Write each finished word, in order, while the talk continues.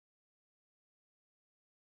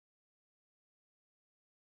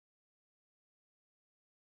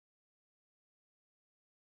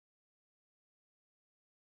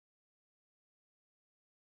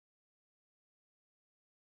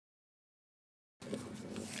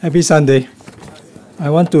Happy Sunday. I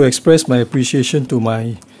want to express my appreciation to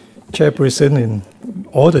my chairperson and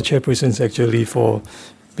all the chairpersons actually for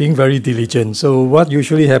being very diligent. So what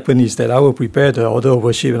usually happens is that I will prepare the order of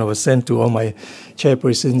worship and I will send to all my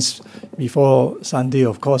chairpersons before Sunday,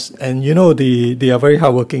 of course. And you know, they are very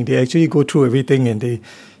hardworking. They actually go through everything and they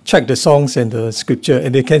check the songs and the scripture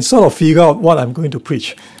and they can sort of figure out what I'm going to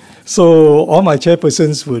preach. So all my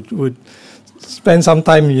chairpersons would spend some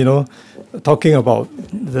time, talking about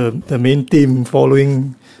the main theme,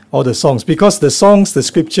 following all the songs, because the songs, the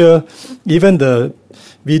scripture, even the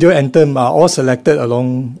video anthem are all selected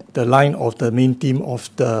along the line of the main theme of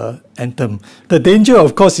the anthem. The danger,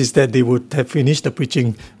 of course, is that they would have finished the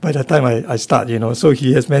preaching by the time I start, So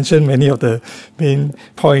he has mentioned many of the main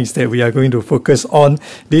points that we are going to focus on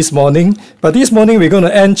this morning. But this morning, we're going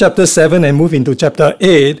to end chapter 7 and move into chapter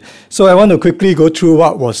 8. So I want to quickly go through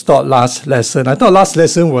what was taught last lesson. I thought last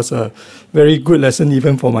lesson was a very good lesson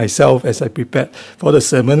even for myself as I prepared for the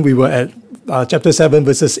sermon. We were at chapter 7,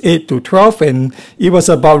 verses 8 to 12, and it was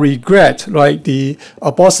about regret, right? The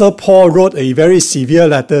Apostle Paul wrote a very severe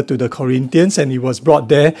letter to the Corinthians, and it was brought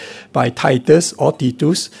there by Titus or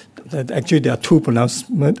Titus. Actually, there are two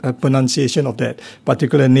pronunciation of that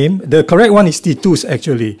particular name. The correct one is Titus,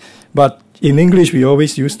 actually, but in English, we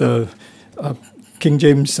always use the King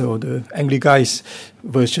James or the Anglicized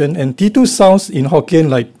version, and Titus sounds in Hokkien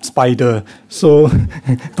like spider. So, I'm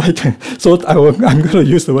going to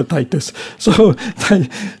use the word Titus. So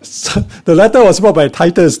the letter was brought by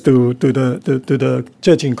Titus to the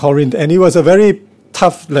church in Corinth, and it was a very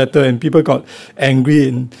tough letter, and people got angry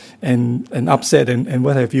and upset and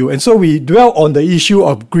what have you. And so we dwell on the issue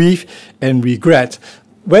of grief and regret,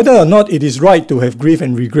 whether or not it is right to have grief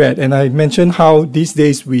and regret. And I mentioned how these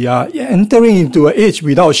days we are entering into an age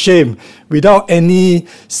without shame, without any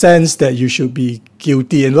sense that you should be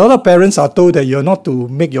guilty. And a lot of parents are told that you're not to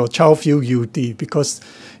make your child feel guilty because,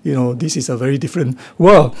 this is a very different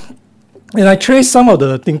world. And I trace some of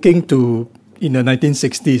the thinking to in the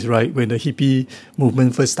 1960s, right, when the hippie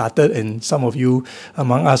movement first started, and some of you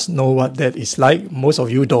among us know what that is like. Most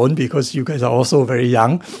of you don't, because you guys are also very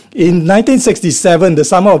young. In 1967, the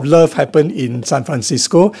Summer of Love happened in San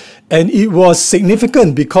Francisco, and it was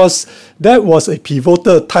significant because that was a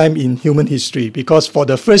pivotal time in human history, because for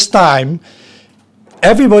the first time,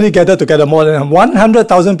 everybody gathered together, more than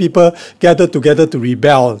 100,000 people gathered together to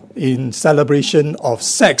rebel in celebration of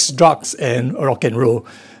sex, drugs, and rock and roll.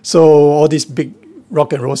 So all these big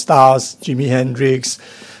rock and roll stars, Jimi Hendrix,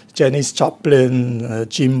 Janis Joplin,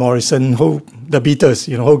 Jim Morrison, the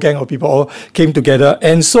Beatles, whole gang of people all came together.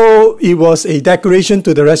 And so it was a declaration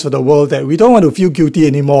to the rest of the world that we don't want to feel guilty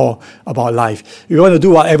anymore about life. We want to do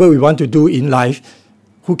whatever we want to do in life.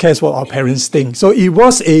 Who cares what our parents think? So it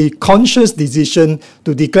was a conscious decision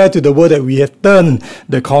to declare to the world that we have turned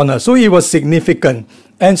the corner. So it was significant.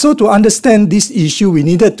 And so to understand this issue, we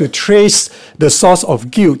needed to trace the source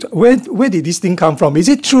of guilt. Where did this thing come from? Is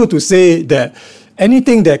it true to say that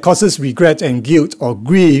anything that causes regret and guilt or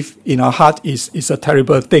grief in our heart is a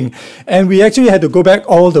terrible thing? And we actually had to go back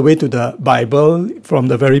all the way to the Bible from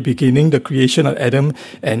the very beginning, the creation of Adam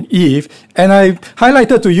and Eve. And I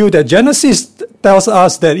highlighted to you that Genesis tells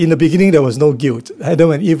us that in the beginning there was no guilt. Adam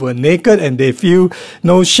and Eve were naked and they feel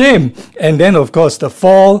no shame. And then, of course, the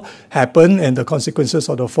fall happened, and the consequences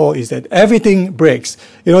of the fall is that everything breaks.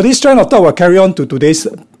 This trend of thought will carry on to today's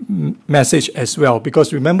message as well,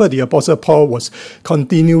 because remember, the Apostle Paul was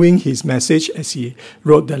continuing his message as he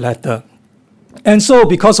wrote the letter. And so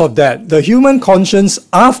because of that, the human conscience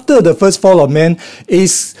after the first fall of man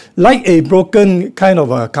is like a broken kind of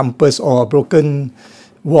a compass or a broken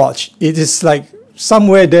watch. It is like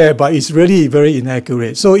somewhere there, but it's really very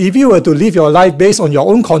inaccurate. So if you were to live your life based on your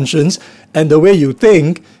own conscience and the way you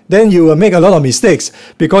think, then you will make a lot of mistakes,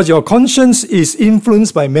 because your conscience is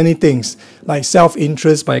influenced by many things, like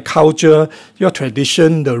self-interest, by culture, your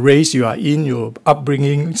tradition, the race you are in, your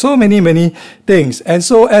upbringing, so many things. And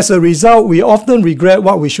so as a result, we often regret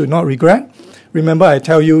what we should not regret. Remember, I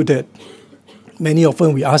tell you that many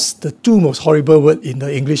often we ask the two most horrible words in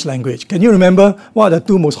the English language. Can you remember what are the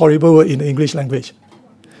two most horrible words in the English language?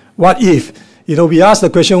 What if? We ask the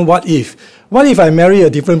question, what if? What if I marry a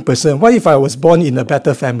different person? What if I was born in a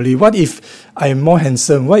better family? What if I'm more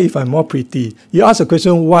handsome? What if I'm more pretty? You ask the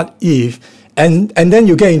question, what if? And then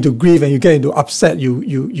you get into grief and you get into upset.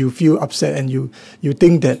 You feel upset and you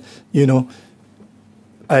think that,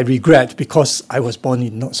 I regret because I was born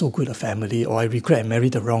in not so good a family, or I regret I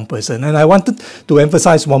married the wrong person. And I wanted to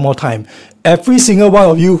emphasize one more time, every single one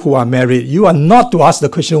of you who are married, you are not to ask the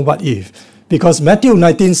question, what if? Because Matthew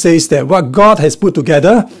 19 says that what God has put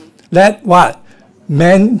together, let what?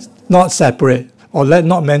 Man not separate. or let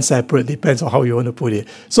not men separate, depends on how you want to put it.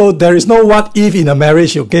 So there is no what if in a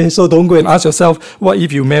marriage, okay? So don't go and ask yourself, what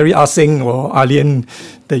if you marry Ah Seng or Ah Lian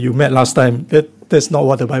that you met last time? That's not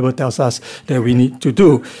what the Bible tells us that we need to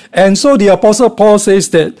do. And so the Apostle Paul says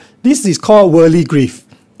that this is called worldly grief.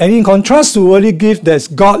 And in contrast to worldly grief, there's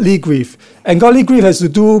godly grief. And godly grief has to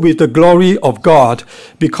do with the glory of God,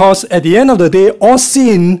 because at the end of the day, all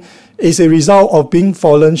sin is a result of being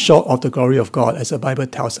fallen short of the glory of God, as the Bible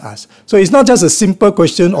tells us. So it's not just a simple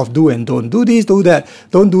question of do and don't. Do this, do that.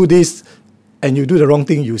 Don't do this, and you do the wrong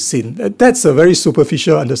thing, you sin. That's a very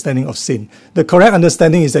superficial understanding of sin. The correct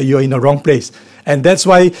understanding is that you're in the wrong place. And that's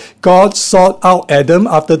why God sought out Adam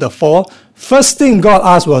after the fall. First thing God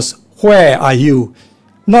asked was, where are you?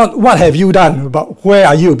 Not what have you done, but where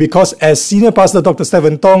are you? Because as Senior Pastor Dr.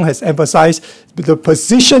 Stephen Tong has emphasized, the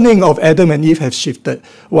positioning of Adam and Eve have shifted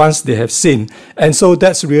once they have sinned. And so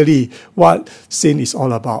that's really what sin is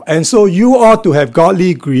all about. And so you ought to have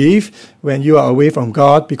godly grief when you are away from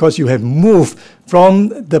God, because you have moved from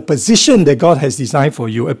the position that God has designed for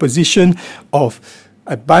you, a position of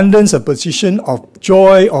abundance, a position of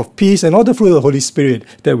joy, of peace, and all the fruit of the Holy Spirit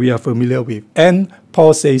that we are familiar with. And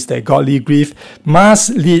Paul says that godly grief must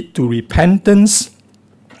lead to repentance,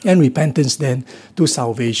 and repentance then to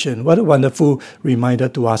salvation. What a wonderful reminder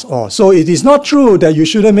to us all. So it is not true that you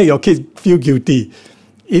shouldn't make your kids feel guilty.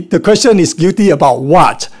 The question is, guilty about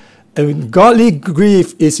what? And godly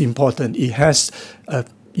grief is important. It has an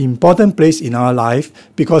important place in our life,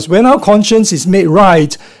 because when our conscience is made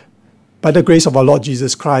right by the grace of our Lord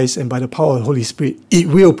Jesus Christ and by the power of the Holy Spirit, it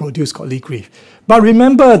will produce godly grief. But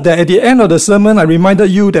remember that at the end of the sermon, I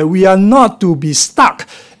reminded you that we are not to be stuck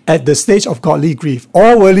at the stage of godly grief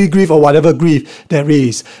or worldly grief or whatever grief there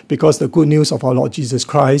is, because the good news of our Lord Jesus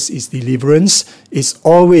Christ is deliverance, is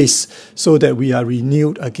always so that we are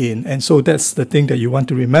renewed again. And so that's the thing that you want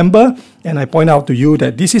to remember. And I point out to you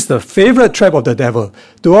that this is the favorite trap of the devil,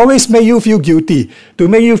 to always make you feel guilty, to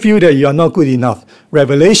make you feel that you are not good enough.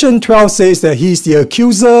 Revelation 12 says that he is the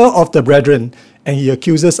accuser of the brethren, and he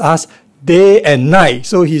accuses us day and night.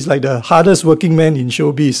 So he's like the hardest working man in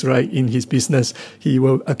showbiz, right? In his business, he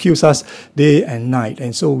will accuse us day and night.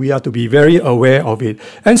 And so we are to be very aware of it.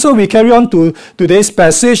 And so we carry on to today's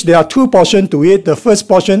passage. There are two portions to it. The first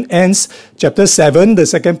portion ends chapter 7. The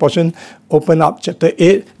second portion open up chapter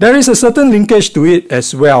 8. There is a certain linkage to it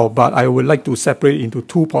as well, but I would like to separate it into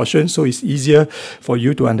two portions so it's easier for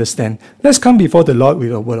you to understand. Let's come before the Lord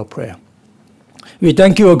with a word of prayer. We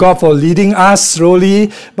thank you, O God, for leading us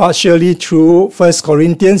slowly but surely through 1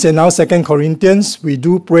 Corinthians and now 2 Corinthians. We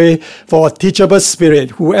do pray for a teachable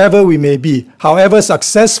spirit, whoever we may be, however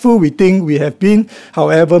successful we think we have been,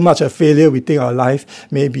 however much a failure we think our life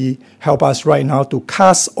may be. Help us right now to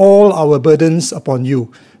cast all our burdens upon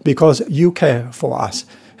you, because you care for us.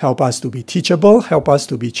 Help us to be teachable. Help us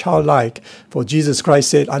to be childlike. For Jesus Christ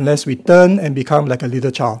said, unless we turn and become like a little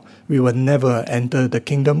child, we will never enter the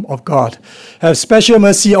kingdom of God. Have special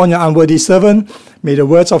mercy on your unworthy servant. May the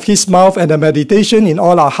words of his mouth and the meditation in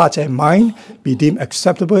all our hearts and mind be deemed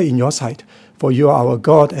acceptable in your sight. For you are our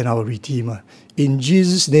God and our Redeemer. In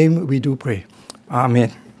Jesus' name we do pray.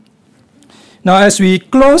 Amen. Now as we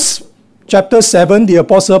close Chapter 7, the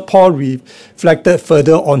Apostle Paul reflected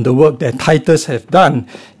further on the work that Titus have done.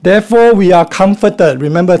 Therefore, we are comforted.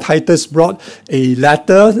 Remember, Titus brought a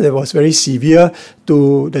letter that was very severe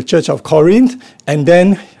to the church of Corinth, and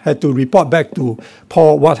then had to report back to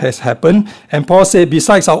Paul what has happened. And Paul said,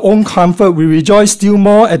 besides our own comfort, we rejoice still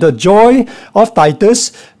more at the joy of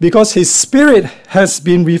Titus, because his spirit has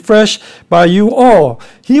been refreshed by you all.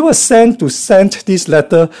 He was sent to send this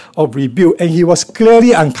letter of rebuke, and he was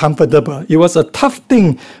clearly uncomfortable. It was a tough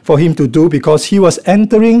thing for him to do, because he was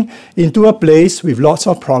entering into a place with lots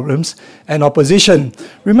of problems and opposition.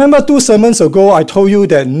 Remember 2 sermons ago, I told you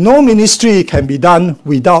that no ministry can be done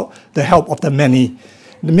without the help of the many.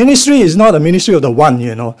 The ministry is not a ministry of the one,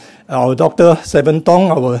 you know. Our Dr. Stephen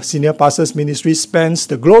Tong, our senior pastor's ministry, spans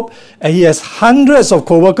the globe, and he has hundreds of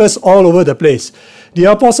co-workers all over the place. The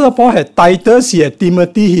Apostle Paul had Titus, he had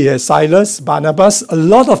Timothy, he had Silas, Barnabas, a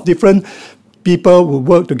lot of different people who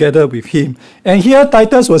worked together with him. And here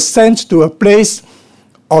Titus was sent to a place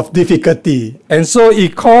of difficulty. And so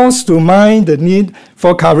it calls to mind the need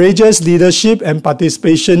for courageous leadership and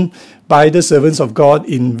participation by the servants of God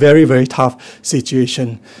in very, very tough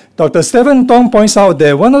situation. Dr. Stephen Tong points out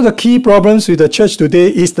that one of the key problems with the church today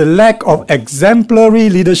is the lack of exemplary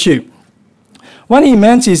leadership. What he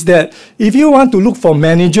meant is that if you want to look for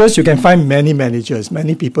managers, you can find many managers.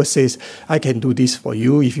 Many people say, I can do this for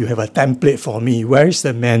you if you have a template for me. Where is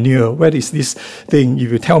the manual? Where is this thing?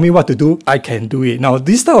 If you tell me what to do, I can do it. Now,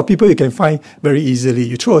 these type of people you can find very easily.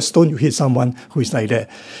 You throw a stone, you hit someone who is like that.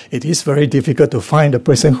 It is very difficult to find a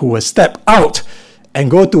person who will step out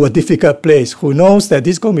and go to a difficult place, who knows that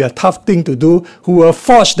this is going to be a tough thing to do, who will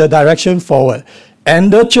forge the direction forward.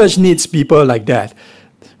 And the church needs people like that.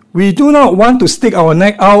 We do not want to stick our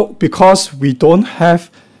neck out because we don't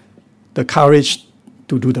have the courage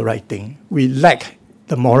to do the right thing. We lack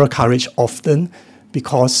the moral courage often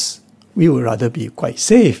because we would rather be quite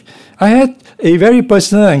safe. I had a very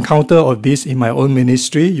personal encounter of this in my own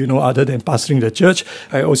ministry. Other than pastoring the church,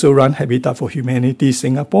 I also run Habitat for Humanity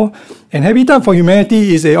Singapore. And Habitat for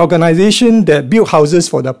Humanity is an organization that builds houses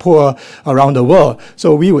for the poor around the world.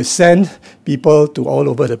 So we would send people to all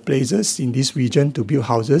over the places in this region to build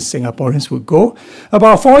houses. Singaporeans would go.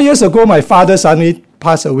 About 4 years ago, my father suddenly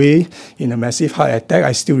passed away in a massive heart attack.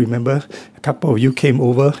 I still remember a couple of you came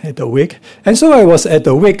over at the wake. And so I was at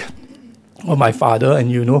the wake of my father, and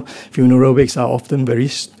funeral wakes are often very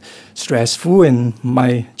stressful, and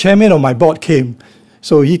my chairman of my board came.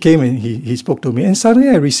 So he came and he spoke to me, and suddenly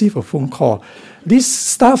I received a phone call. This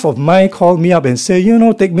staff of mine called me up and said,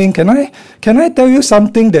 Teck Meng, can I tell you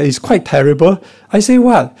something that is quite terrible? I say,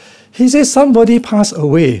 what? He said, somebody passed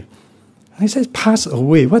away. I said, pass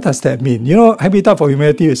away? What does that mean? Habitat for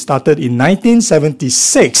Humanity was started in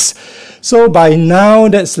 1976. So by now,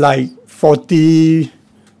 that's like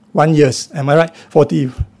 41 years. Am I right?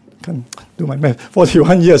 can't do my math.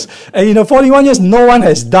 41 years. And in the 41 years, no one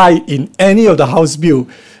has died in any of the house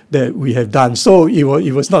build that we have done. So it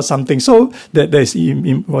was not something. So that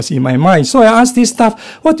was in my mind. So I asked this staff,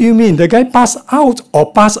 what do you mean? The guy passed out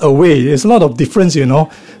or passed away? There's a lot of difference,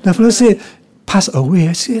 The fellow said, pass away.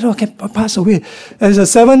 I said, okay, pass away. There's a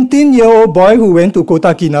 17-year-old boy who went to Kota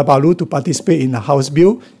Kinabalu to participate in a house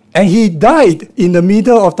build, and he died in the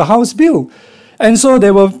middle of the house build. And so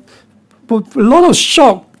there were a lot of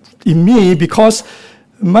shock in me because,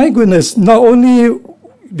 my goodness, not only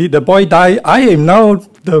did the boy die, I am now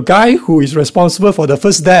the guy who is responsible for the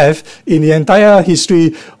first death in the entire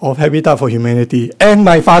history of Habitat for Humanity. And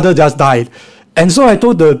my father just died. And so I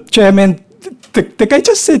told the chairman, the guy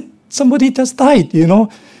just said, somebody just died,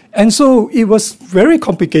 And so it was very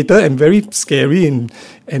complicated and very scary and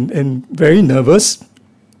very nervous.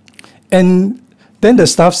 And then the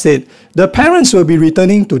staff said, the parents will be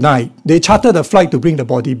returning tonight. They chartered a flight to bring the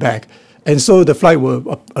body back. And so the flight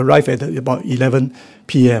will arrive at about 11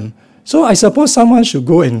 p.m. So I suppose someone should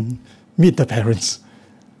go and meet the parents.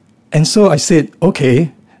 And so I said,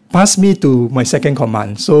 okay, pass me to my second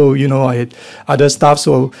command. So, I had other staff.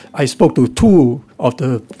 So I spoke to two of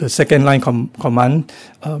the second line command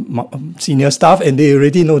senior staff, and they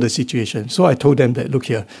already know the situation. So I told them that, look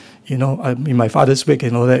here, I'm in my father's wake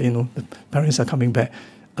and all that, the parents are coming back.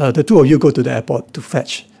 The two of you go to the airport to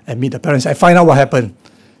fetch and meet the parents. I find out what happened.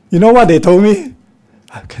 You know what they told me?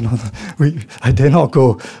 I cannot. I dare not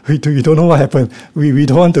go. We don't know what happened. We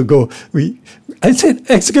don't want to go. I said,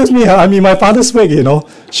 excuse me, I'm in my father's wake,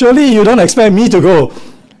 Surely you don't expect me to go.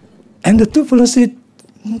 And the two fellows said,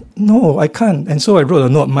 no, I can't. And so I wrote a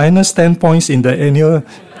note, minus 10 points in the annual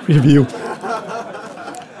review.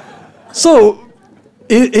 So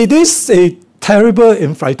it is a terrible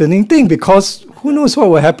and frightening thing because who knows what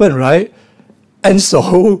will happen, right? And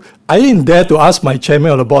so I didn't dare to ask my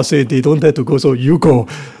chairman or the boss, say, they don't dare to go, so you go.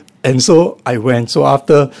 And so I went. So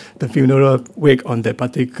after the funeral wake on that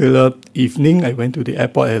particular evening, I went to the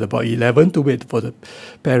airport at about 11 to wait for the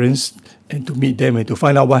parents and to meet them and to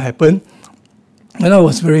find out what happened. And I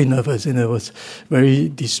was very nervous and I was very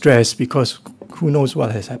distressed because who knows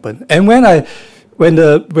what has happened. And when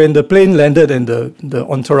the plane landed and the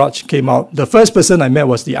entourage came out, the first person I met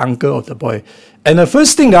was the uncle of the boy. And the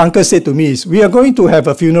first thing the uncle said to me is, we are going to have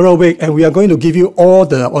a funeral wake and we are going to give you all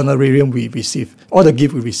the honorarium we receive, all the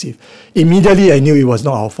gift we receive. Immediately I knew it was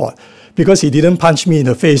not our fault because he didn't punch me in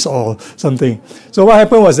the face or something. So what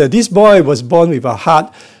happened was that this boy was born with a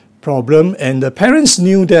heart problem, and the parents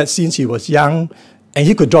knew that since he was young and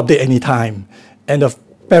he could drop dead any time. And the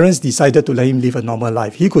parents decided to let him live a normal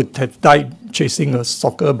life. He could have died chasing a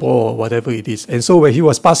soccer ball or whatever it is. And so when he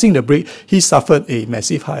was passing the brake, he suffered a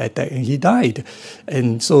massive heart attack and he died.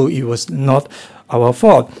 And so it was not our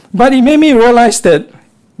fault. But it made me realize that,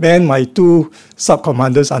 man, my two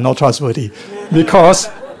sub-commanders are not trustworthy because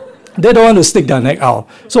they don't want to stick their neck out.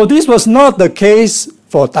 So this was not the case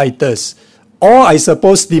for Titus, or I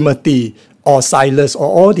suppose Timothy, or Silas or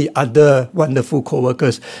all the other wonderful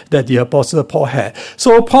co-workers that the Apostle Paul had.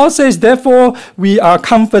 So Paul says, therefore, we are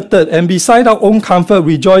comforted, and beside our own comfort,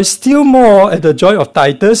 rejoice still more at the joy of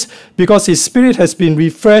Titus, because his spirit has been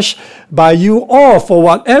refreshed by you all. For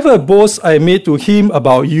whatever boast I made to him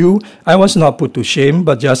about you, I was not put to shame,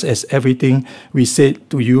 but just as everything we said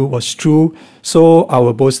to you was true, so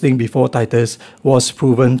our boasting before Titus was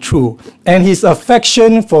proven true. And his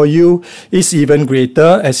affection for you is even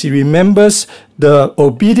greater, as he remembers the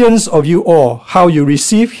obedience of you all, how you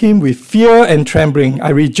receive him with fear and trembling. I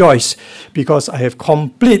rejoice because I have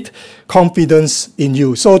complete confidence in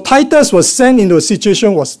you. So Titus was sent into a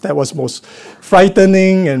situation that was most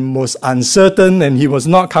frightening and most uncertain, and he was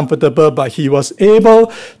not comfortable, but he was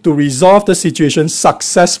able to resolve the situation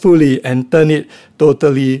successfully and turn it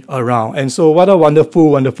totally around. And so what a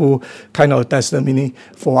wonderful, wonderful kind of testimony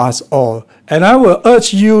for us all. And I will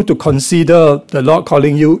urge you to consider the Lord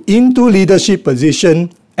calling you into leadership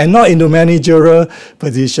position and not into managerial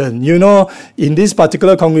position. You know, in this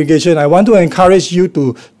particular congregation, I want to encourage you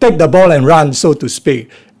to take the ball and run, so to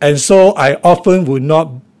speak. And so I often would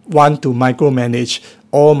not want to micromanage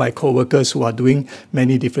all my co-workers who are doing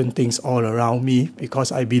many different things all around me,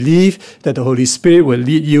 because I believe that the Holy Spirit will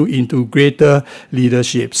lead you into greater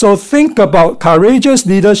leadership. So think about courageous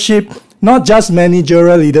leadership, not just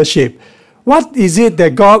managerial leadership. What is it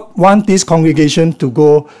that God wants this congregation to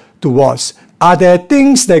go towards? Are there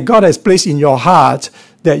things that God has placed in your heart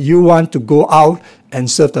that you want to go out and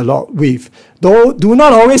serve the Lord with? Though, do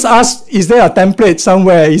not always ask, is there a template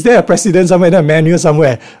somewhere? Is there a precedent somewhere, a manual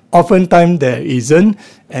somewhere? Oftentimes there isn't,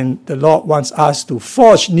 and the Lord wants us to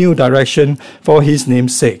forge new direction for his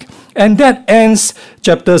name's sake. And that ends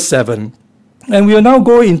chapter 7. And we will now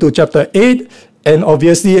go into chapter 8. And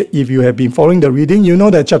obviously, if you have been following the reading, you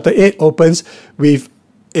know that chapter 8 opens with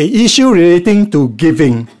an issue relating to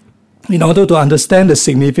giving. In order to understand the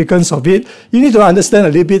significance of it, you need to understand a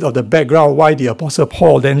little bit of the background why the Apostle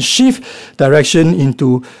Paul then shift direction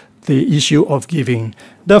into the issue of giving.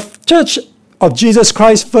 The Church of Jesus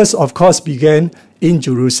Christ first, of course, began in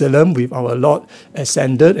Jerusalem with our Lord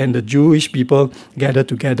ascended, and the Jewish people gathered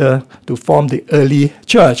together to form the early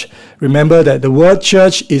church. Remember that the word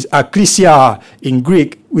church is Alexcier in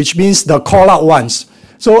Greek, which means the call out ones.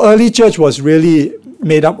 So early church was really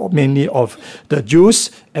made up mainly of the Jews,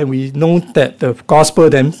 and we know that the gospel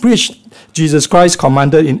then preached. Jesus Christ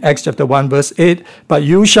commanded in Acts chapter 1 verse 8, but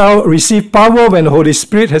you shall receive power when the Holy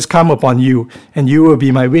Spirit has come upon you, and you will be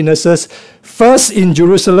my witnesses, first in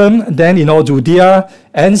Jerusalem, then in all Judea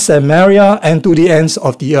and Samaria, and to the ends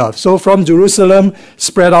of the earth. So from Jerusalem,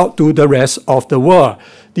 spread out to the rest of the world.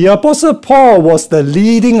 The Apostle Paul was the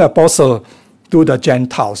leading apostle to the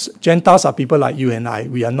Gentiles. Gentiles are people like you and I.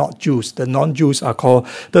 We are not Jews. The non-Jews are called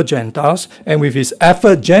the Gentiles. And with his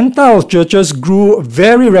effort, Gentile churches grew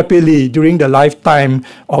very rapidly during the lifetime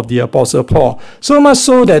of the Apostle Paul. So much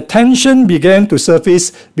so that tension began to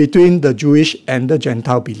surface between the Jewish and the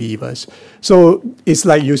Gentile believers. So it's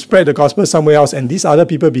like you spread the gospel somewhere else, and these other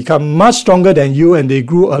people become much stronger than you, and they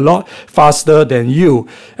grew a lot faster than you.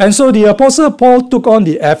 And so the Apostle Paul took on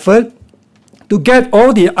the effort to get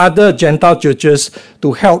all the other Gentile churches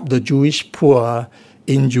to help the Jewish poor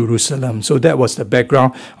in Jerusalem. So that was the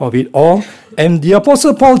background of it all. And the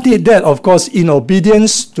Apostle Paul did that, of course, in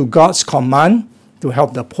obedience to God's command to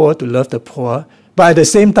help the poor, to love the poor. But at the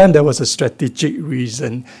same time, there was a strategic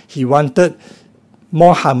reason. He wanted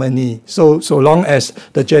more harmony. So long as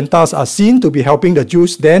the Gentiles are seen to be helping the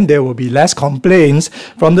Jews, then there will be less complaints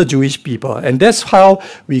from the Jewish people. And that's how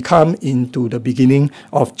we come into the beginning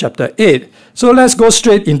of chapter 8. So let's go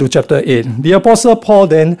straight into chapter 8. The Apostle Paul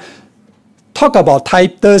then talk about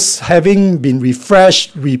Titus having been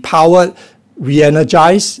refreshed, repowered,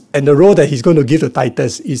 re-energized, and the role that he's going to give to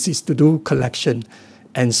Titus is to do collection.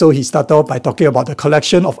 And so he started off by talking about the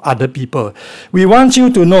collection of other people. We want you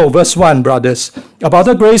to know, verse 1, brothers, about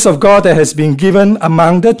the grace of God that has been given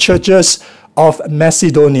among the churches of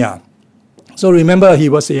Macedonia. So remember, he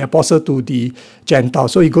was the apostle to the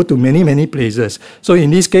Gentiles. So he go to many, many places. So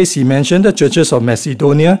in this case, he mentioned the churches of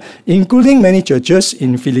Macedonia, including many churches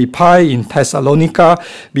in Philippi, in Thessalonica,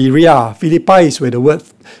 Berea. Philippi is where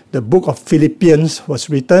the book of Philippians was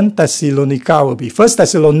written. Thessalonica will be 1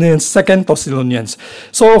 Thessalonians, 2 Thessalonians.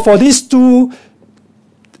 So for these two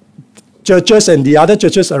churches and the other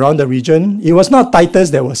churches around the region, it was not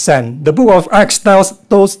Titus that was sent. The book of Acts tells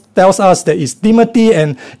us that it's Timothy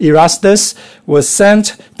and Erastus were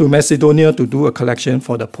sent to Macedonia to do a collection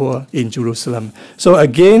for the poor in Jerusalem. So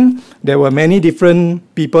again, there were many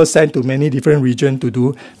different people sent to many different regions to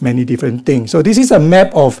do many different things. So this is a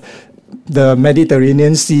map of the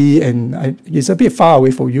Mediterranean Sea, and it's a bit far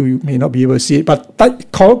away for you. You may not be able to see it.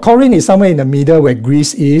 But Corinth is somewhere in the middle where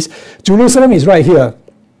Greece is. Jerusalem is right here.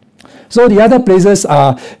 So the other places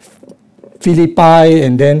are Philippi,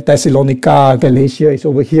 and then Thessalonica, Galatia is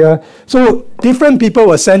over here. So different people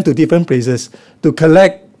were sent to different places to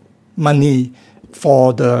collect money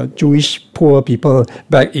for the Jewish poor people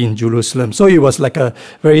back in Jerusalem. So it was like a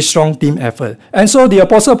very strong team effort. And so the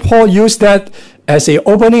Apostle Paul used that as an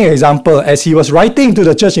opening example as he was writing to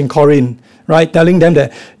the church in Corinth, right? Telling them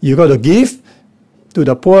that you got to give to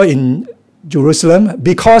the poor in Jerusalem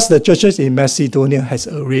because the churches in Macedonia has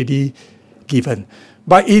already given.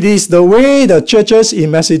 But it is the way the churches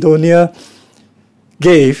in Macedonia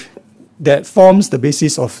gave that forms the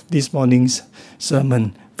basis of this morning's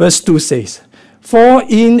sermon. Verse 2 says, "For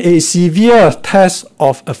in a severe test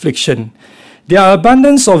of affliction, their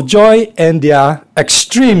abundance of joy and their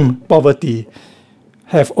extreme poverty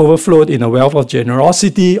have overflowed in a wealth of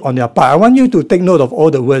generosity on their part." I want you to take note of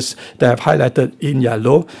all the words that I've highlighted in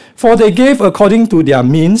yellow. "For they gave according to their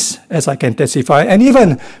means, as I can testify, and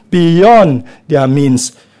even beyond their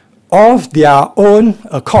means, of their own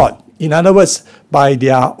accord." In other words, by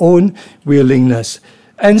their own willingness.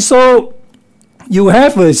 And so you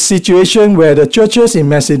have a situation where the churches in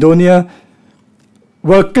Macedonia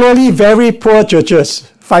were clearly very poor churches,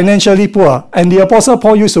 financially poor. And the Apostle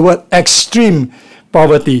Paul used the word extreme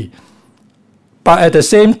poverty. But at the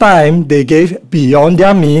same time, they gave beyond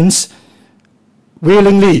their means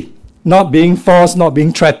willingly, not being forced, not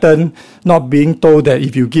being threatened, not being told that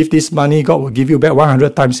if you give this money, God will give you back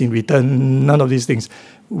 100 times in return. None of these things.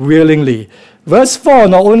 Willingly. Verse 4,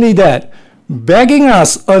 not only that, begging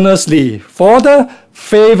us earnestly for the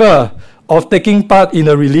favor of taking part in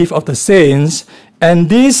the relief of the saints, and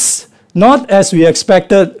this not as we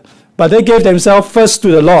expected, but they gave themselves first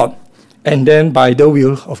to the Lord, and then by the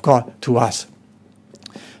will of God to us.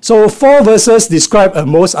 So 4 verses describe a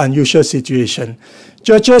most unusual situation.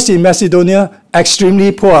 Churches in Macedonia,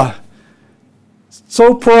 extremely poor.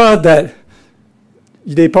 So poor that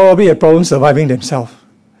they probably had problems surviving themselves.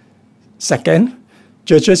 Second,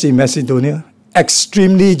 churches in Macedonia,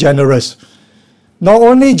 extremely generous. Not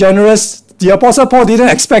only generous, the Apostle Paul didn't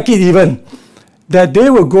expect it even, that they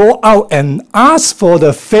will go out and ask for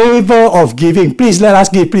the favor of giving. Please let us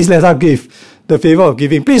give, please let us give. The favor of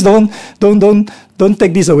giving. Please don't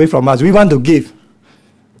take this away from us. We want to give.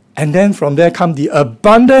 And then from there come the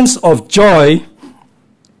abundance of joy.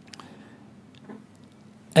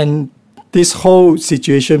 And this whole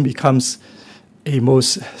situation becomes a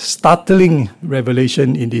most startling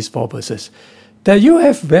revelation in these 4 verses. That you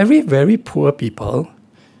have very, very poor people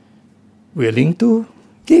willing to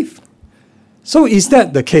give. So is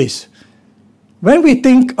that the case? When we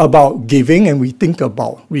think about giving and we think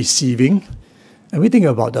about receiving, and we think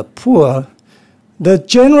about the poor, the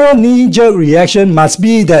general knee-jerk reaction must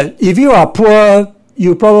be that if you are poor,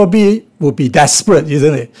 you probably will be desperate,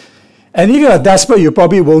 isn't it? And if you are desperate, you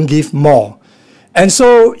probably won't give more. And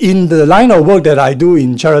so in the line of work that I do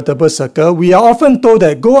in charitable circle, we are often told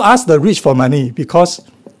that go ask the rich for money because,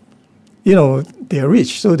 you know, they are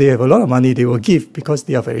rich. So they have a lot of money. They will give because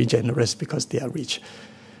they are very generous because they are rich.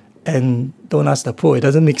 And don't ask the poor. It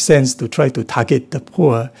doesn't make sense to try to target the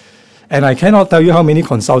poor. And I cannot tell you how many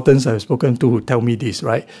consultants I've spoken to who tell me this,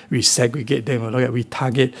 right? We segregate them. We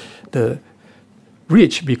target the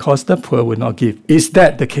rich because the poor will not give. Is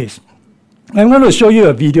that the case? I'm going to show you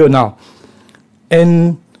a video now.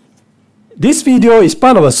 And this video is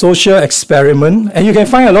part of a social experiment, and you can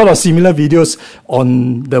find a lot of similar videos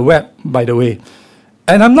on the web, by the way.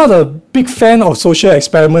 And I'm not a big fan of social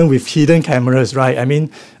experiment with hidden cameras, right? I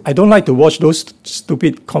mean, I don't like to watch those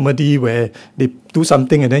stupid comedy where they do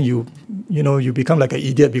something and then you become like an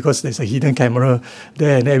idiot because there's a hidden camera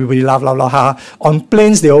there and everybody laugh, laugh, laugh. Ha. On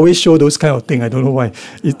planes, they always show those kind of thing. I don't know why.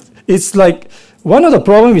 It's like, one of the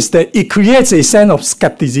problems is that it creates a sense of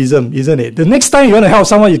skepticism, isn't it? The next time you want to help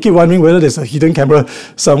someone, you keep wondering whether there's a hidden camera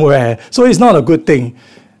somewhere. So it's not a good thing.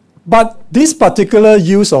 But this particular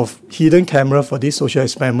use of hidden camera for this social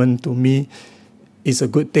experiment, to me, is a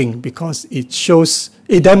good thing because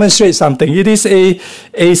it demonstrates something. It is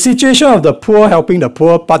a situation of the poor helping the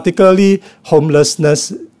poor, particularly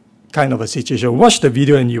homelessness kind of a situation. Watch the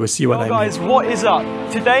video and you will see what I mean. Guys, what is up?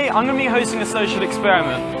 Today I'm going to be hosting a social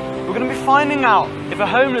experiment. We're going to be finding out if a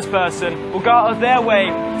homeless person will go out of their way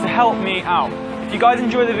to help me out. If you guys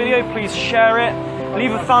enjoy the video, please share it,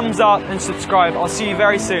 leave a thumbs up and subscribe. I'll see you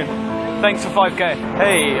very soon. Thanks for 5k.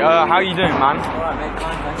 Hey, how you doing, man? Alright, mate,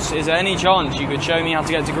 fine, thanks. Is there any chance you could show me how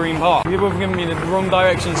to get to Green Park? People have given me the wrong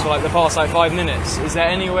directions for like the past like 5 minutes. Is there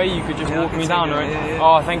any way you could just walk me down? Or... Yeah.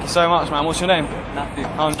 Oh, thank you so much, man. What's your name? Matthew.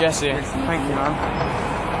 I'm Jesse. Thank you, man.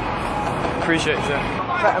 Appreciate it.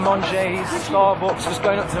 Pret a Manger, Starbucks, just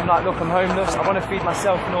going up to them like, look, I'm homeless. I want to feed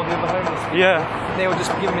myself and all the other homeless people. Yeah. They were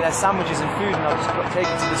just giving me their sandwiches and food, and I just got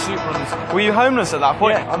taken to the soup runners. Were you homeless at that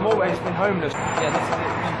point? Yeah, I've always been homeless. Yeah, this is it,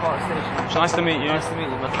 Green Park Station. It's nice to meet you. Nice to meet you,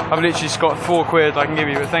 man. I've literally just got 4 quid I can give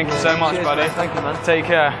you, but thank you so much, Cheers, buddy. man. Thank you, man. Take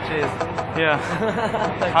care. Cheers. Yeah.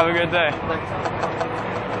 Have a good day. Thanks.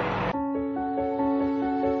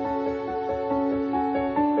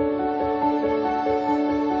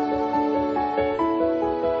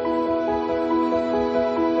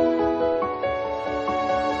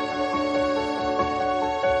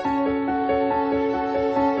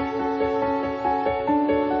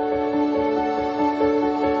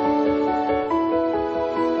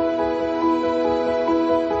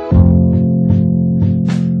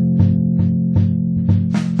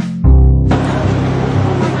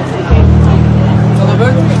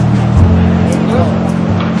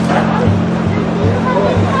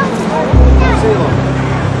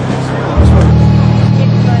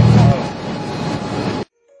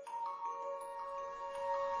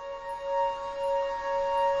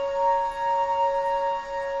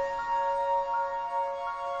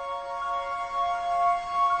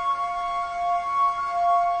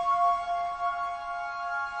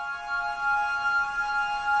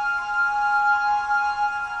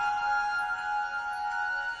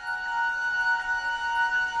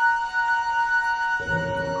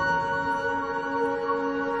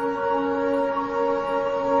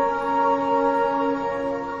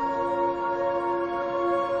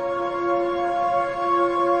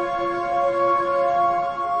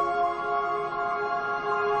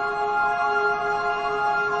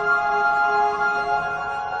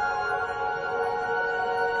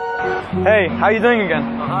 Hey, how you doing again?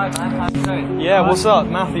 Oh, hi, man. How's it going? Yeah, what's up,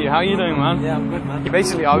 Matthew? How you doing, man? Yeah, I'm good, man.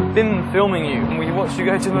 Basically, I've been filming you, and we watched you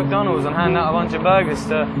go to McDonald's and hand out a bunch of burgers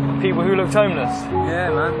to people who looked homeless.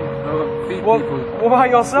 Yeah, man. Well, feed What people. about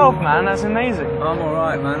yourself, man? That's amazing. I'm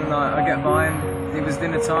alright, man. Like, I get by, and it was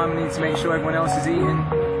dinner time. I need to make sure everyone else is eating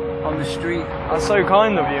on the street. That's so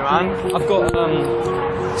kind of you, man. I've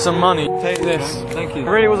got some money. Take this. Thank you. It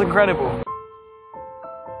really was incredible.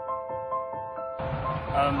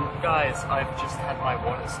 Guys, I've just had my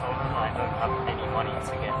wallet stolen. I don't have any money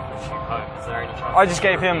to get the shoot home. Is there any chance? I just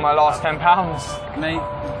gave him my last £10.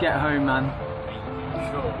 Mate, get home, man.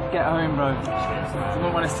 Sure. Get home, bro. I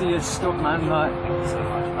don't want to see you stuck, man. Like, So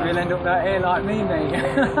much, man. you'll end up out here like me, mate.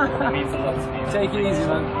 It means a lot to me. Take it easy,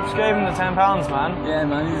 man. Just gave him the £10, man. Yeah,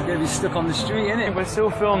 man, he's gonna be stuck on the street, innit? We're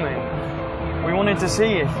still filming. We wanted to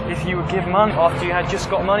see if you would give money after you had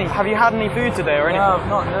just got money. Have you had any food today or anything? No, I've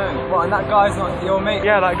not, no. What, and that guy's not your mate?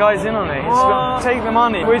 Yeah, that guy's in on it. What? Take the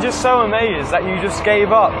money. We're just so amazed that you just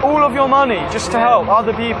gave up all of your money just to help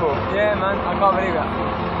other people. Yeah, man, I can't believe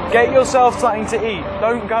that. Get yourself something to eat.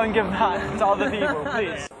 Don't go and give that to other people,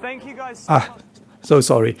 please. Thank you guys. So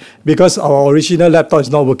sorry. Because our original laptop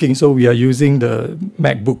is not working, so we are using the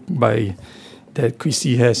MacBook that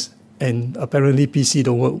Chrissy has. And apparently PC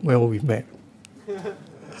don't work well with Mac.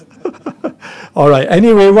 All right.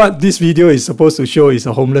 Anyway, what this video is supposed to show is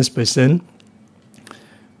a homeless person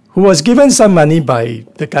who was given some money by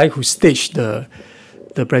the guy who staged the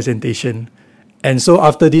presentation. And so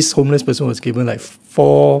after this homeless person was given like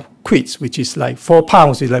 4 quids, which is like £4,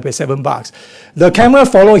 which is like $7. The camera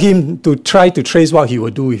followed him to try to trace what he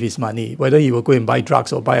would do with his money, whether he will go and buy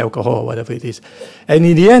drugs or buy alcohol or whatever it is. And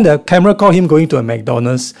in the end, the camera caught him going to a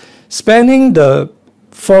McDonald's, spending the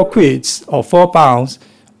 4 quids or £4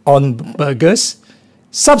 on burgers.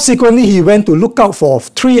 Subsequently, he went to look out for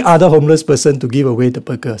 3 other homeless persons to give away the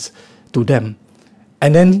burgers to them.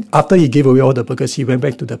 And then after he gave away all the burgers, he went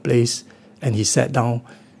back to the place and he sat down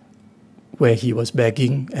where he was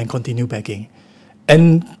begging and continued begging.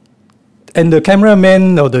 And the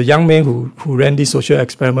cameraman or the young man who ran this social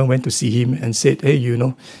experiment went to see him and said, hey, you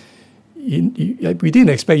know, we didn't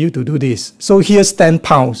expect you to do this. So here's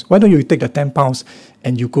 £10. Why don't you take the £10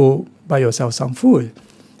 and you go buy yourself some food?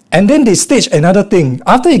 And then they staged another thing.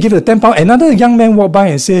 After he gave the £10, another young man walked by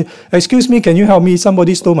and said, excuse me, can you help me?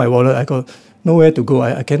 Somebody stole my wallet. I got nowhere to go.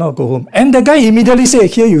 I cannot go home. And the guy immediately said,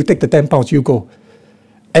 here, you take the £10, you go.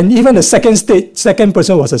 And even the second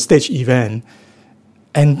person was a staged event.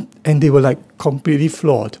 And they were like completely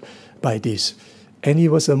floored by this. And it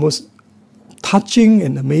was the most touching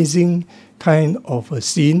and amazing kind of a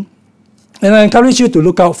scene. And I encourage you to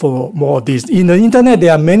look out for more of this. In the internet,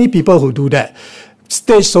 there are many people who do that.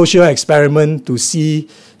 stage social experiment to see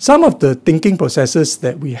some of the thinking processes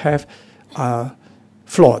that we have are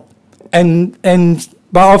flawed.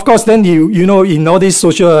 But of course, then you know, in all these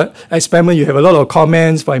social experiments, you have a lot of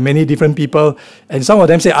comments by many different people, and some of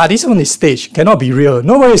them say, this one is staged, cannot be real.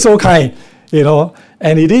 Nobody is so kind, you know.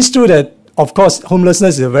 And it is true that, of course,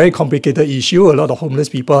 homelessness is a very complicated issue. A lot of homeless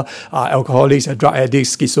people are alcoholics, drug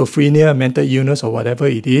addicts, schizophrenia, mental illness, or whatever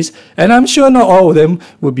it is. And I'm sure not all of them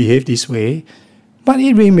will behave this way. But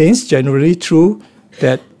it remains generally true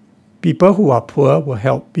that people who are poor will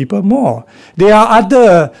help people more. There are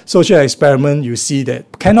other social experiments you see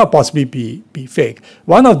that cannot possibly be fake.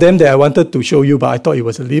 One of them that I wanted to show you, but I thought it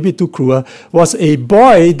was a little bit too cruel, was a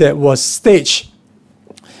boy that was staged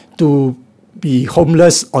to be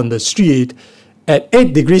homeless on the street at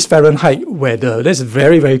 8 degrees Fahrenheit weather. That's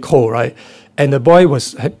very, very cold, right? And the boy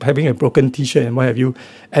was having a broken t-shirt and what have you.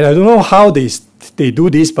 And I don't know how they do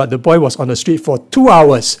this, but the boy was on the street for 2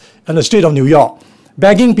 hours on the street of New York,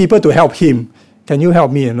 begging people to help him. Can you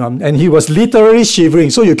help me? And he was literally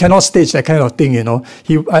shivering. So you cannot stage that kind of thing, you know.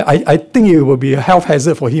 I think it will be a health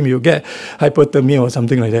hazard for him. He'll get hypothermia or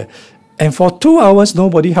something like that. And for 2 hours,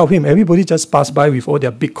 nobody helped him. Everybody just passed by with all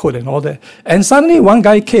their big coat and all that. And suddenly one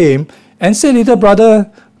guy came and said, "Little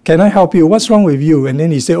brother, can I help you? What's wrong with you?" And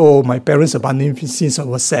then he said, "Oh, my parents abandoned me since I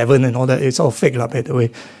was 7 and all that." It's all fake, by the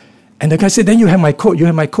way. And the guy said, "Then you have my coat, you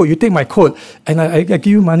have my coat, you take my coat, and I give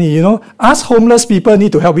you money, you know." Us homeless people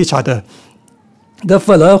need to help each other. The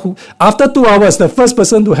fella who, after 2 hours, the first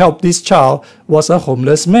person to help this child was a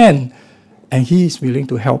homeless man. And he is willing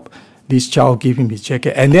to help this child, give him his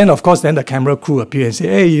jacket. And then, of course, then the camera crew appear and say,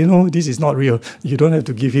 "Hey, you know, this is not real. You don't have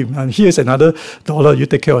to give him. And here's another $1. You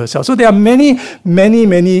take care of yourself." So there are many, many,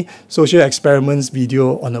 many social experiments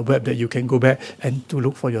video on the web that you can go back and to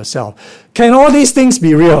look for yourself. Can all these things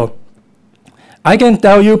be real? I can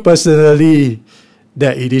tell you personally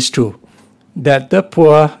that it is true that the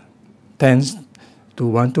poor tends to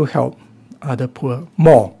want to help other poor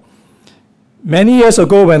more. Many years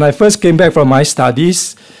ago, when I first came back from my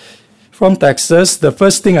studies from Texas, the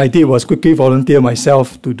first thing I did was quickly volunteer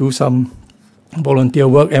myself to do some volunteer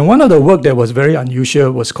work. And one of the work that was very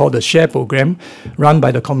unusual was called the SHARE program, run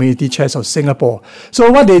by the Community Church of Singapore. So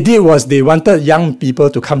what they did was they wanted young people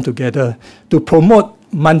to come together to promote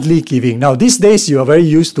monthly giving. Now, these days, you are very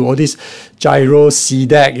used to all this GIRO,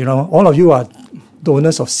 CDAC, you know. All of you are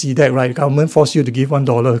donors of CDAC, right? The government forced you to give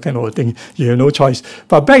 $1 kind of thing. You have no choice.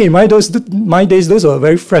 But back in my days, those were a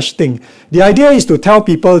very fresh thing. The idea is to tell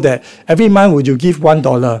people that every month would you give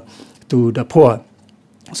 $1 to the poor.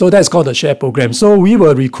 So that's called the SHARE program. So we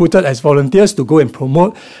were recruited as volunteers to go and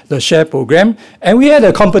promote the SHARE program. And we had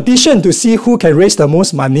a competition to see who can raise the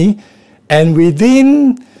most money. And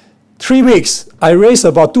within 3 weeks, I raised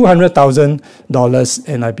about $200,000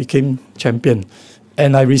 and I became champion.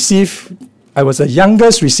 And I was the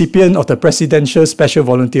youngest recipient of the Presidential Special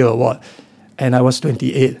Volunteer Award. And I was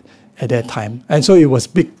 28 at that time. And so it was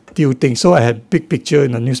big deal thing. So I had big picture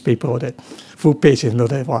in the newspaper, all that full page, you know,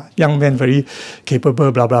 that wow, young man, very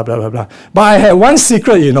capable, blah, blah, blah, blah, blah. But I had one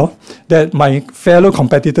secret, you know, that my fellow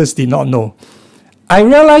competitors did not know. I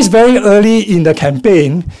realized very early in the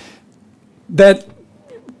campaign that,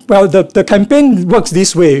 well, the campaign works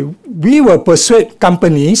this way. We will persuade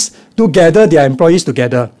companies to gather their employees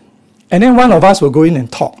together. And then one of us will go in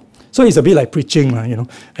and talk. So it's a bit like preaching, you know,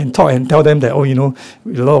 and talk and tell them that, oh, you know,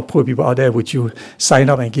 a lot of poor people out there, would you sign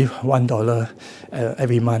up and give $1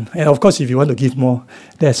 every month? And of course, if you want to give more,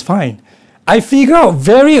 that's fine. I figured out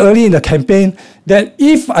very early in the campaign that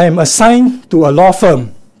if I'm assigned to a law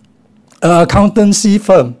firm, an accountancy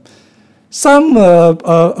firm, some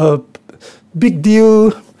big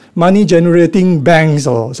deal money-generating banks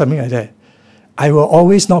or something like that, I will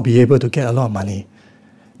always not be able to get a lot of money.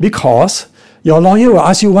 Because your lawyer will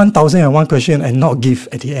ask you 1,001 questions and not give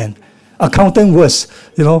at the end. Accountant worse,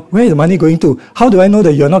 you know, where is the money going to? How do I know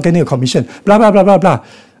that you're not getting a commission? Blah, blah, blah, blah, blah.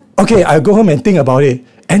 Okay, I'll go home and think about it.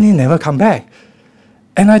 And he never come back.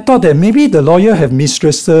 And I thought that maybe the lawyer have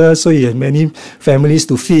mistresses, so he had many families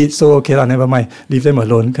to feed, so okay, never mind, leave them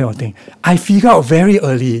alone, kind of thing. I figured out very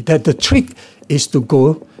early that the trick is to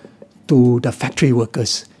go to the factory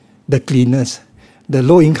workers, the cleaners, the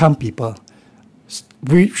low-income people,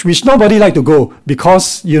 which nobody like to go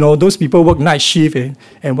because, you know, those people work night shift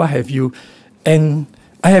and what have you. And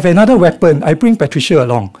I have another weapon. I bring Patricia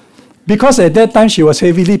along. Because at that time, she was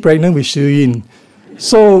heavily pregnant with Shuyin.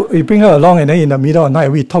 So we bring her along, and then in the middle of the night,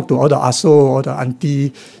 we talk to all the aso, all the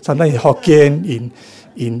auntie, sometimes in Hokkien,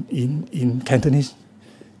 in Cantonese.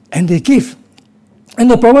 And they give. And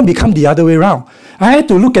the problem becomes the other way around. I had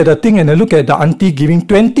to look at the thing and I look at the auntie giving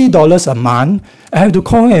 $20 a month. I have to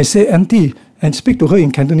call her and say, "Auntie, and speak to her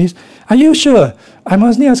in Cantonese. Are you sure? I'm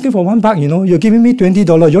only asking for $1, You're giving me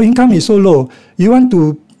 $20. Your income is so low. You want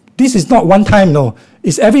to, this is not one time, no.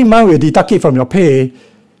 It's every month we deduct it from your pay.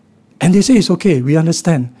 And they say, it's okay. We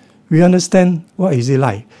understand. We understand what is it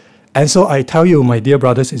like. And so I tell you, my dear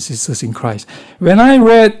brothers and sisters in Christ, when I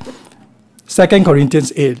read 2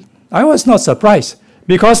 Corinthians 8, I was not surprised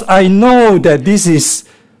because I know that this is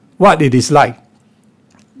what it is like.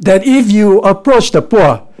 That if you approach the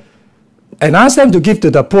poor and ask them to give to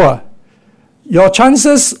the poor, your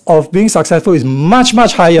chances of being successful is much,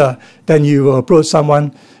 much higher than you will approach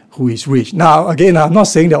someone who is rich. Now, again, I'm not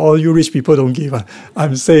saying that all you rich people don't give.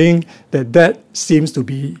 I'm saying that that seems to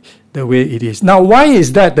be the way it is. Now, why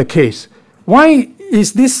is that the case? Why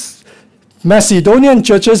is this Macedonian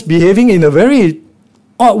churches behaving in a very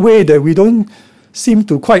odd way that we don't seem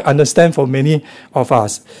to quite understand for many of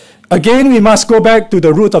us? Again, we must go back to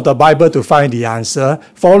the root of the Bible to find the answer.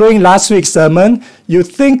 Following last week's sermon, you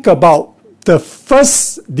think about the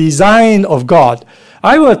first design of God.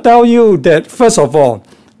 I will tell you that, first of all,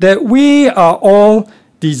 that we are all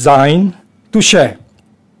designed to share.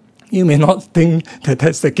 You may not think that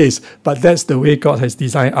that's the case, but that's the way God has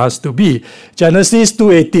designed us to be. Genesis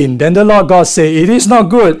 2:18, then the Lord God said, it is not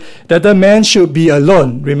good that the man should be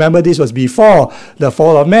alone. Remember, this was before the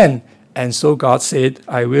fall of man. And so God said,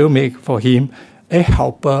 I will make for him a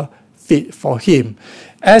helper fit for him.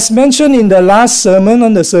 As mentioned in the last sermon,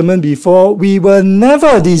 on the sermon before, we were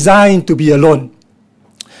never designed to be alone.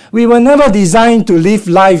 We were never designed to live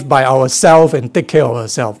life by ourselves and take care of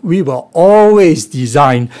ourselves. We were always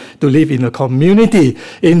designed to live in a community.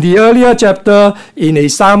 In the earlier chapter, in a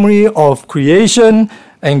summary of creation,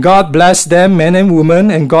 and God blessed them, men and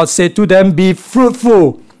women, and God said to them, be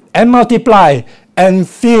fruitful and multiply and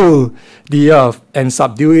fill the earth and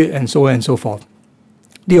subdue it, and so on and so forth.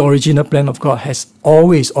 The original plan of God has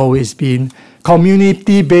always been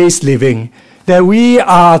community-based living, that we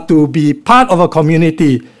are to be part of a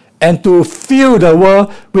community and to fill the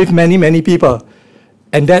world with many, many people.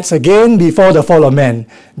 And that's again before the fall of man.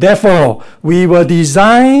 Therefore, we were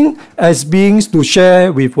designed as beings to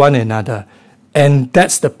share with one another. And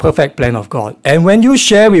that's the perfect plan of God. And when you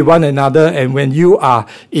share with one another, and when you are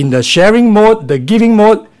in the sharing mode, the giving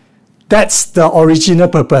mode, that's the original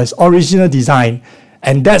purpose, original design.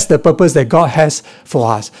 And that's the purpose that God has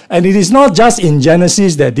for us. And it is not just in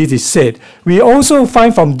Genesis that this is said. We also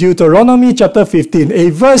find from Deuteronomy chapter 15, a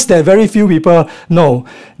verse that very few people know.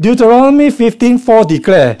 Deuteronomy 15:4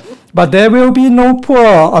 declare, but there will be no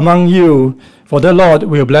poor among you, for the Lord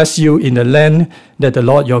will bless you in the land that the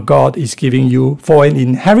Lord your God is giving you for an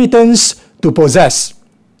inheritance to possess.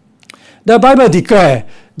 The Bible declares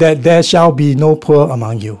that there shall be no poor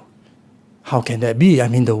among you. How can that be? I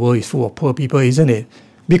mean, the world is full of poor people, isn't it?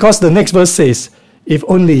 Because the next verse says, if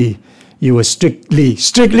only you will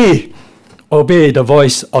strictly obey the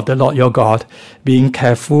voice of the Lord your God, being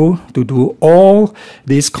careful to do all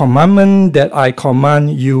these commandments that I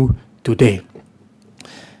command you today.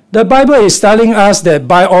 The Bible is telling us that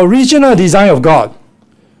by original design of God,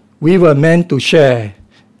 we were meant to share,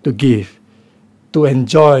 to give, to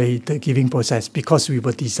enjoy the giving process because we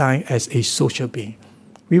were designed as a social being.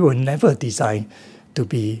 We were never designed to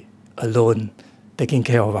be alone, taking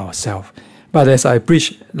care of ourselves. But as I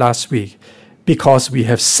preached last week, because we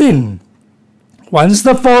have sinned, once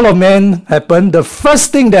the fall of man happened, the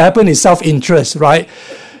first thing that happened is self-interest, right?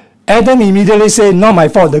 Adam immediately said, not my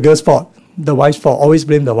fault, the girl's fault. The wife's fault, always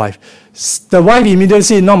blame the wife. The wife immediately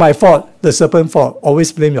said, not my fault, the serpent's fault, always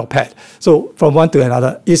blame your pet. So from one to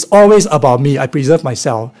another, it's always about me. I preserve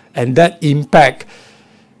myself. And that impact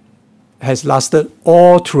has lasted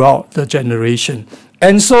all throughout the generation.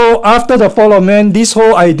 And so after the fall of man, this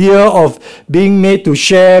whole idea of being made to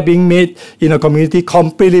share, being made in a community,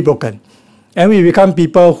 completely broken. And we become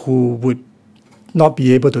people who would not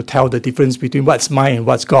be able to tell the difference between what's mine and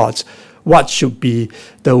what's God's. What should be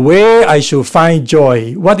the way I should find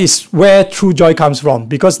joy? What is where true joy comes from?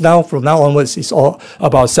 Because now, from now onwards, it's all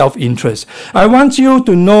about self-interest. I want you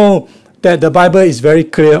to know that the Bible is very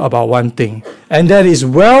clear about one thing, and that is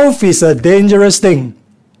wealth is a dangerous thing.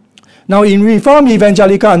 Now, in Reformed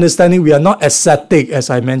evangelical understanding, we are not ascetic,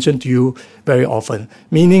 as I mentioned to you very often,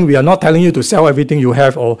 meaning we are not telling you to sell everything you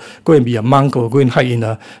have or go and be a monk or go and hide in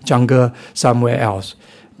a jungle somewhere else.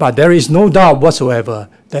 But there is no doubt whatsoever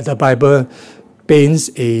that the Bible paints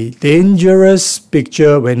a dangerous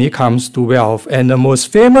picture when it comes to wealth. And the most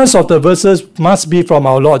famous of the verses must be from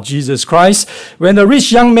our Lord Jesus Christ. When the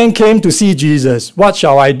rich young man came to see Jesus, what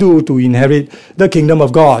shall I do to inherit the kingdom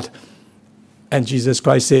of God? And Jesus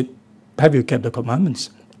Christ said, have you kept the commandments?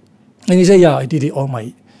 And he said, yeah, I did it all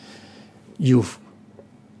my youth.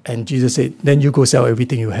 And Jesus said, then you go sell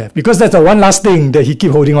everything you have. Because that's the one last thing that he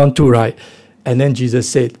keep holding on to, right? And then Jesus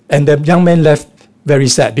said, and the young man left very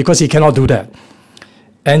sad because he cannot do that.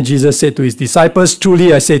 And Jesus said to his disciples,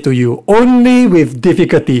 truly I say to you, only with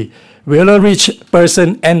difficulty will a rich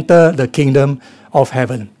person enter the kingdom of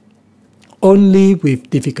heaven. Only with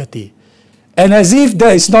difficulty. And as if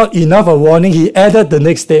that is not enough a warning, he added the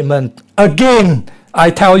next statement. Again,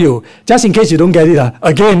 I tell you, just in case you don't get it,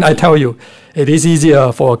 again, I tell you, it is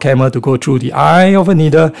easier for a camel to go through the eye of a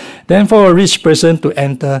needle than for a rich person to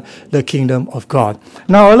enter the kingdom of God.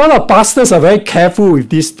 Now, a lot of pastors are very careful with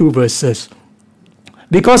these two verses.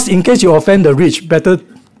 Because in case you offend the rich, better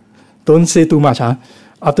don't say too much.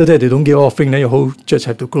 After that, they don't give offering, then your whole church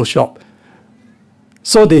have to close shop.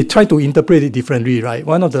 So they try to interpret it differently, right?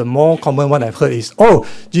 One of the more common one I've heard is,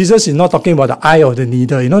 Jesus is not talking about the eye of the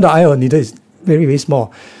needle. You know, the eye of the needle is very, very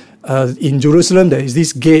small. In Jerusalem, there is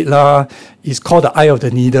this gate, it's called the eye of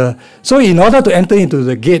the needle. So in order to enter into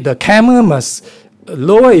the gate, the camel must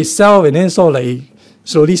lower itself and then sort of like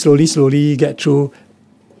slowly get through.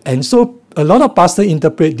 And so a lot of pastors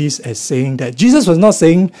interpret this as saying that Jesus was not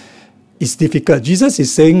saying it's difficult. Jesus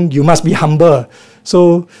is saying you must be humble.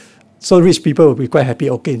 So rich people will be quite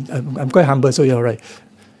happy. Okay, I'm quite humble, so you're right.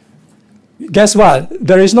 Guess what?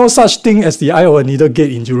 There is no such thing as the eye of a needle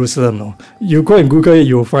gate in Jerusalem. No. You go and Google it,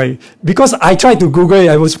 you'll find. Because I tried to Google it,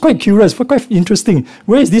 I was quite curious, quite interesting.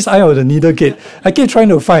 Where is this eye of the needle gate? I keep trying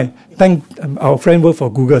to find. Thank our friend work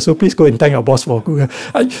for Google, so please go and thank your boss for Google.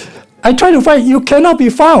 I try to find. You cannot be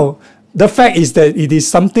found. The fact is that it is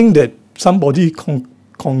something that somebody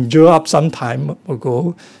conjured up some time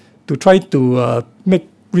ago to try to make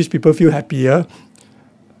rich people feel happier.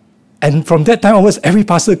 And from that time onwards, every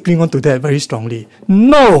pastor cling on to that very strongly.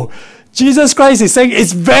 No! Jesus Christ is saying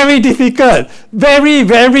it's very difficult. Very,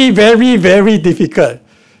 very, very, very difficult.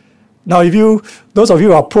 Now, if those of you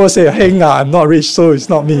who are poor say, hey, I'm not rich, so it's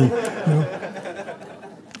not me.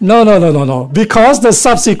 No. Because the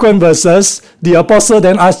subsequent verses, the apostle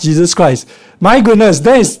then asked Jesus Christ, my goodness,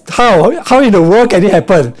 that is how in the world can it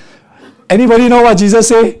happen? Anybody know what Jesus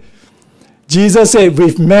said? Jesus said,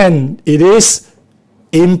 with men, it is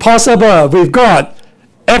impossible. With God,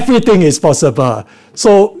 everything is possible.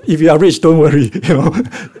 So if you are rich, don't worry.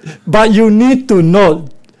 But you need to know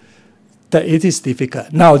that it is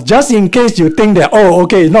difficult. Now, just in case you think that,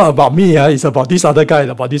 it's not about me, it's about this other guy,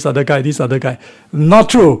 this other guy. Not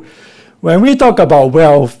true. When we talk about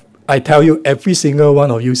wealth, I tell you, every single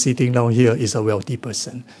one of you sitting down here is a wealthy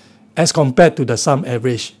person, as compared to the sum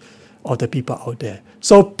average of the people out there.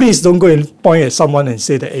 So please don't go and point at someone and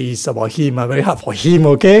say that it's about him. Very hard for him,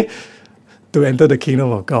 okay, to enter the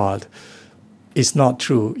kingdom of God. It's not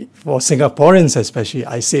true. For Singaporeans especially,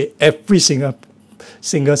 I say every single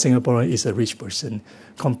Singaporean is a rich person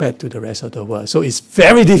compared to the rest of the world. So it's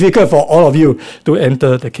very difficult for all of you to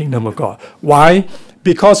enter the kingdom of God. Why?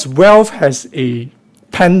 Because wealth has a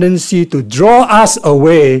tendency to draw us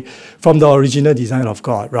away from the original design of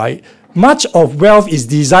God, right? Much of wealth is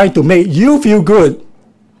designed to make you feel good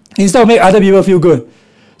instead of make other people feel good.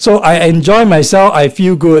 So I enjoy myself, I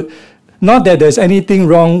feel good. Not that there's anything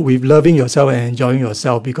wrong with loving yourself and enjoying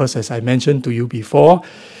yourself, because as I mentioned to you before,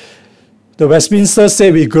 the Westminster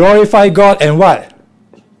say we glorify God and what?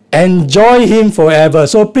 Enjoy Him forever.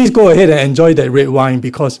 So please go ahead and enjoy that red wine,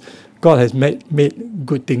 because God has made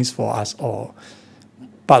good things for us all.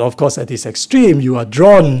 But of course, at this extreme, you are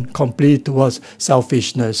drawn completely towards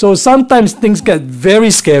selfishness. So sometimes things get very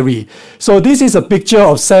scary. So this is a picture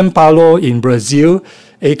of São Paulo in Brazil,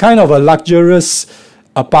 a kind of a luxurious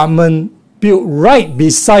apartment built right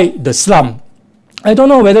beside the slum. I don't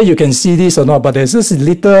know whether you can see this or not, but there's this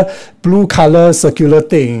little blue color circular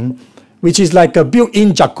thing, which is like a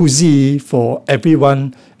built-in jacuzzi for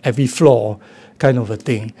everyone, every floor kind of a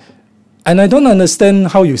thing. And I don't understand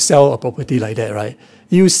how you sell a property like that, right?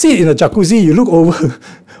 You sit in a jacuzzi, you look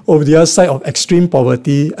over the other side of extreme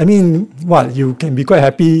poverty. I mean, what, you can be quite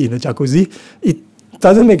happy in a jacuzzi? It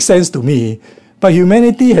doesn't make sense to me. But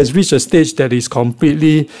humanity has reached a stage that is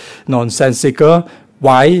completely nonsensical.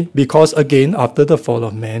 Why? Because again, after the fall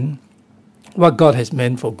of man, what God has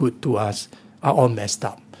meant for good to us are all messed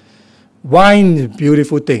up. Wine is a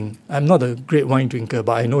beautiful thing. I'm not a great wine drinker,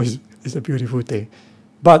 but I know it's a beautiful thing.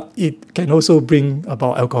 But it can also bring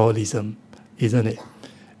about alcoholism, isn't it?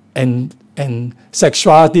 And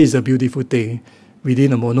sexuality is a beautiful thing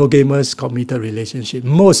within a monogamous committed relationship.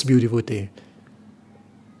 Most beautiful thing.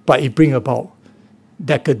 But it brings about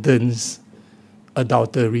decadence,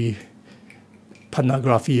 adultery,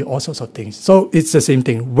 pornography, all sorts of things. So it's the same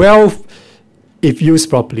thing. Wealth, if used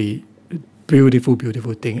properly, beautiful,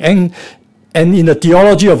 beautiful thing. And And in the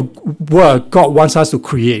theology of work, God wants us to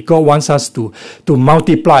create. God wants us to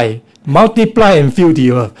multiply and fill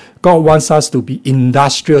the earth. God wants us to be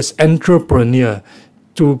industrious, entrepreneur,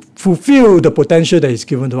 to fulfill the potential that is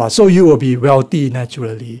given to us. So you will be wealthy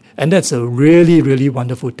naturally. And that's a really, really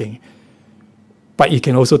wonderful thing. But it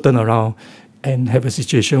can also turn around and have a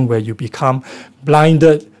situation where you become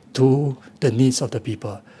blinded to the needs of the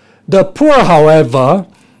people. The poor, however,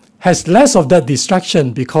 has less of that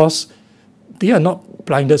distraction because they are not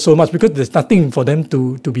blinded so much, because there's nothing for them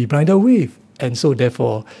to be blinded with. And so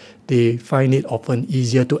therefore, they find it often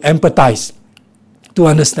easier to empathize, to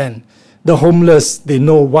understand. The homeless, they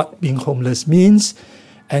know what being homeless means,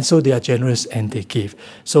 and so they are generous and they give.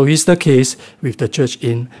 So it's the case with the church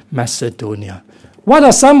in Macedonia. What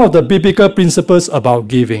are some of the biblical principles about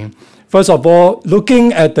giving? First of all,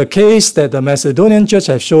 looking at the case that the Macedonian church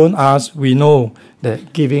has shown us, we know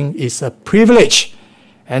that giving is a privilege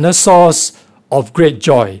and a source of great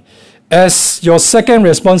joy. As your second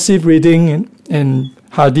responsive reading, and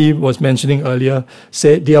Hadi was mentioning earlier,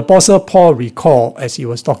 said the Apostle Paul recalled as he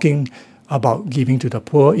was talking about giving to the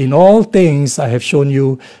poor, in all things I have shown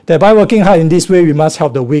you that by working hard in this way we must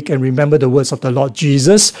help the weak and remember the words of the Lord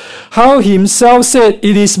Jesus, how he himself said,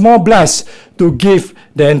 it is more blessed to give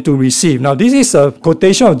than to receive. Now this is a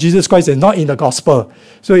quotation of Jesus Christ and not in the gospel.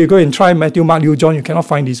 So you go and try Matthew, Mark, Luke, John, you cannot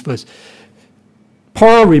find this verse.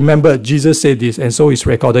 Paul remembered Jesus said this, and so it's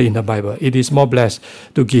recorded in the Bible. It is more blessed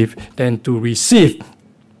to give than to receive.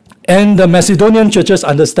 And the Macedonian churches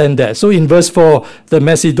understand that. So in verse 4, the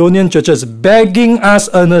Macedonian churches begging us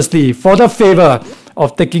earnestly for the favor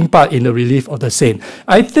of taking part in the relief of the saint.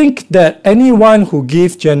 I think that anyone who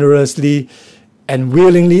gives generously and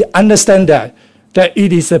willingly understand that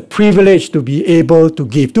it is a privilege to be able to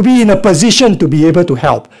give, to be in a position to be able to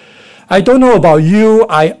help. I don't know about you,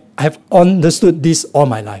 I have understood this all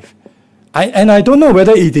my life. And I don't know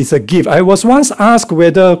whether it is a gift. I was once asked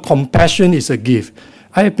whether compassion is a gift.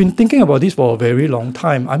 I have been thinking about this for a very long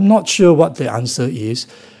time. I'm not sure what the answer is.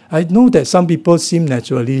 I know that some people seem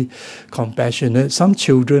naturally compassionate. Some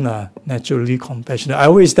children are naturally compassionate. I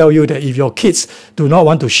always tell you that if your kids do not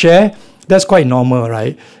want to share, that's quite normal,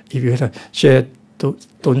 right? If you share,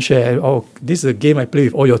 don't share. Oh, this is a game I play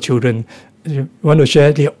with all your children. You want to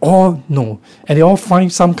share, they all know. And they all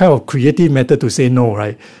find some kind of creative method to say no,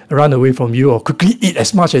 right? Run away from you or quickly eat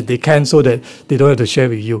as much as they can so that they don't have to share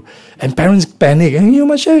with you. And parents panic. And you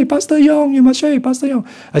must share with Pastor Yong. You must share with Pastor Yong.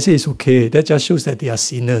 I say, it's okay. That just shows that they are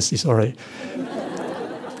sinners. It's all right.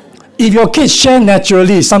 If your kids share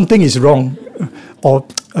naturally, something is wrong or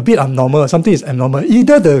a bit abnormal. Something is abnormal.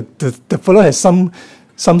 Either the fellow has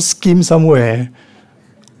some scheme somewhere,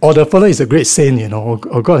 or the fellow is a great saint, or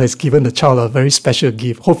God has given the child a very special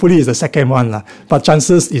gift. Hopefully it's the second one, but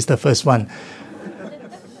chances is the first one.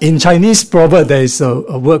 In Chinese proverb, there is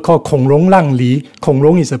a word called Kong Rong Lang Li. Kong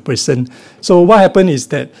Rong is a person. So what happened is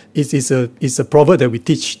that it's a proverb that we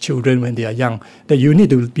teach children when they are young, that you need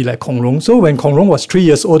to be like Kong Rong. So when Kong Rong was 3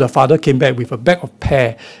 years old, the father came back with a bag of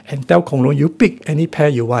pear and tell Kong Rong, you pick any pear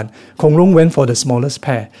you want. Kong Rong went for the smallest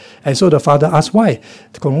pear. And so the father asked why.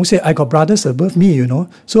 Kong Rong said, I got brothers above me,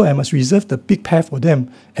 so I must reserve the big pear for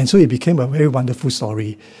them. And so it became a very wonderful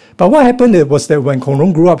story. But what happened was that when Kong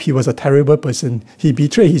Rong grew up, he was a terrible person. He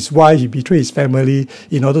betrayed his wife, he betrayed his family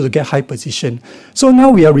in order to get high position. So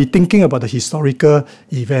now we are rethinking about the historical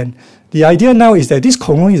event. The idea now is that this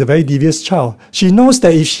Kong Rong is a very devious child. She knows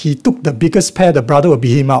that if he took the biggest pear, the brother will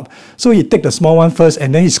beat him up. So he take the small one first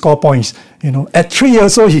and then he score points. At 3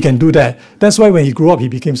 years old, he can do that. That's why when he grew up, he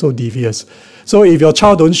became so devious. So if your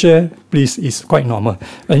child don't share, please, it's quite normal.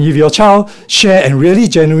 And if your child share and really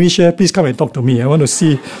genuinely share, please come and talk to me. I want to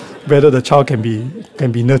see whether the child can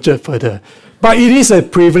be nurtured further. But it is a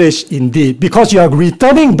privilege indeed, because you are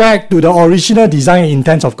returning back to the original design and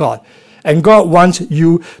intent of God. And God wants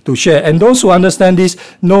you to share. And those who understand this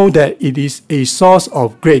know that it is a source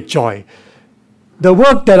of great joy. The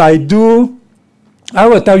work that I do, I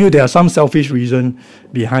will tell you there are some selfish reasons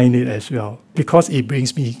behind it as well, because it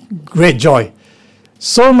brings me great joy.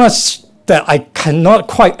 So much that I cannot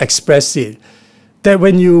quite express it. That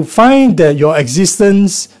when you find that your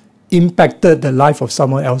existence impacted the life of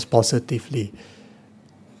someone else positively,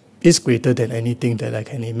 it's greater than anything that I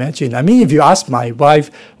can imagine. I mean, if you ask my wife,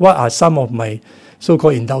 what are some of my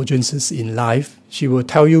so-called indulgences in life, she will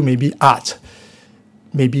tell you maybe art,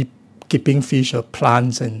 maybe keeping fish or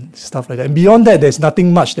plants and stuff like that. And beyond that, there's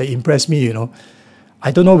nothing much that impressed me,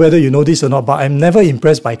 I don't know whether you know this or not, but I'm never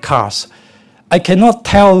impressed by cars. I cannot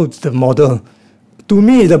tell the model. To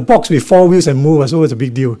me, the box with 4 wheels and move was always a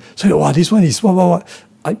big deal. So, wow, this one is what.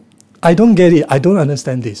 I don't get it. I don't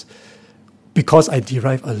understand this. because I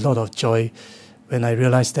derive a lot of joy when I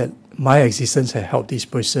realize that my existence has helped this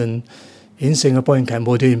person in Singapore, in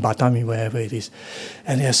Cambodia, in Batam, in wherever it is.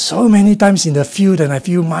 And there are so many times in the field and I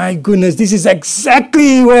feel, my goodness, this is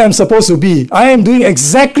exactly where I'm supposed to be. I am doing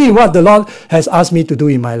exactly what the Lord has asked me to do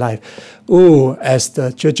in my life. Oh, as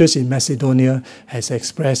the churches in Macedonia has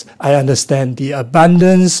expressed, I understand the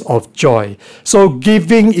abundance of joy. So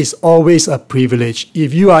giving is always a privilege.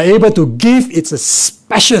 If you are able to give, it's a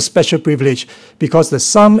special privilege, because the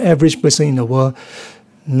sum average person in the world,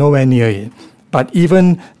 nowhere near it. But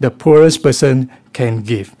even the poorest person can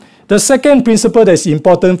give. The second principle that's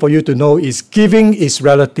important for you to know is giving is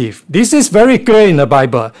relative. This is very clear in the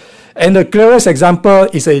Bible. And the clearest example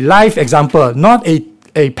is a life example, not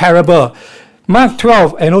a parable. Mark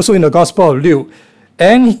 12 and also in the Gospel of Luke.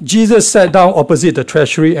 And Jesus sat down opposite the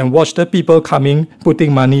treasury and watched the people coming,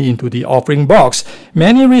 putting money into the offering box.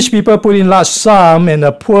 Many rich people put in large sum, and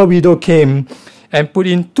a poor widow came and put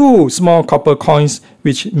in 2 small copper coins,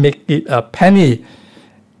 which make it a penny.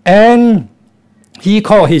 And he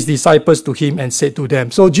called his disciples to him and said to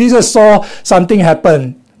them. So Jesus saw something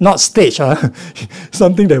happen, not staged,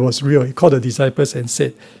 something that was real. He called the disciples and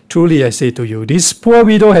said, truly I say to you, this poor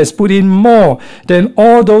widow has put in more than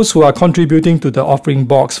all those who are contributing to the offering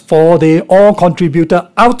box, for they all contributed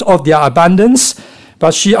out of their abundance,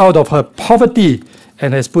 but she out of her poverty,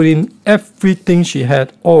 and has put in everything she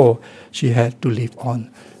had, all she had to live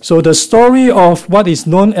on. So the story of what is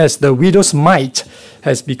known as the widow's mite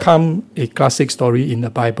has become a classic story in the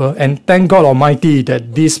Bible. And thank God Almighty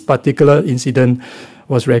that this particular incident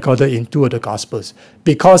was recorded in 2 of the Gospels,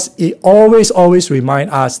 because it always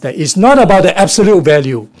reminds us that it's not about the absolute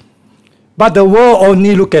value, but the world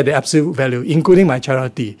only look at the absolute value, including my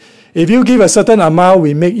charity. If you give a certain amount,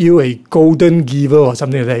 we make you a golden giver or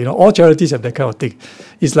something like that. You know, all charities have that kind of thing.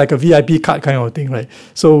 It's like a VIP card kind of thing, right?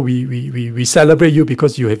 So we celebrate you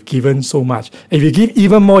because you have given so much. If you give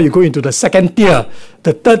even more, you go into the second tier,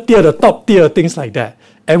 the third tier, the top tier, things like that.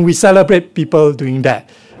 And we celebrate people doing that.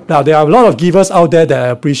 Now, there are a lot of givers out there that I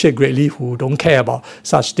appreciate greatly who don't care about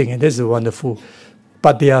such thing, and this is wonderful.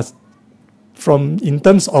 But they are, in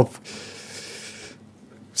terms of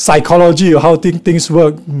psychology or how things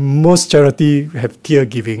work, most charity have tier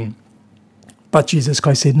giving. But Jesus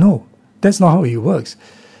Christ said, no, that's not how it works.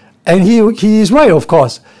 And he is right, of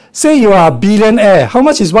course. Say you are a billionaire. How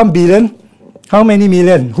much is 1 billion? How many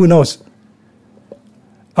million? Who knows?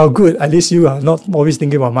 Oh, good. At least you are not always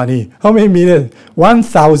thinking about money. How many million?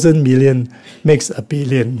 1,000 million makes a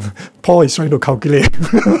billion. Paul is trying to calculate.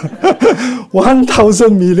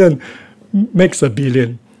 1,000 million makes a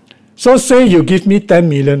billion. So say you give me $10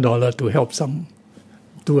 million to help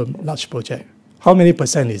do a large project. How many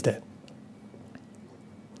percent is that?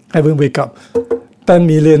 Haven't wake up. 10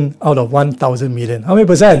 million out of 1,000 million. How many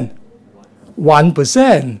percent?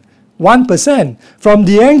 1%. 1%. From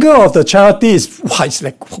the angle of the charity, it's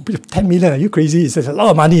like 10 million. Are you crazy? It's a lot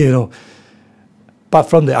of money, you know. But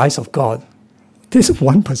from the eyes of God, this is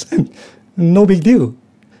 1%. No big deal.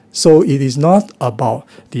 So it is not about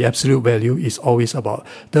the absolute value, it's always about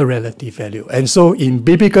the relative value. And so in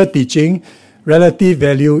biblical teaching, relative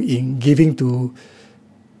value in giving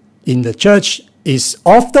in the church is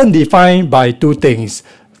often defined by 2 things.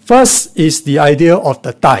 First is the idea of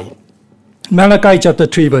the tithe. Malachi chapter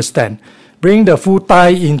 3 verse 10. Bring the full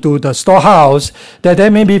tithe into the storehouse, that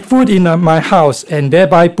there may be food in my house, and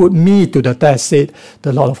thereby put me to the test, said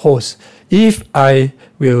the Lord of hosts. If I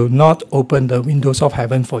will not open the windows of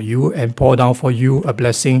heaven for you and pour down for you a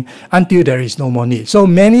blessing until there is no more need. So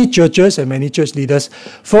many churches and many church leaders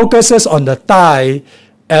focuses on the tithe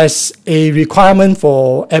as a requirement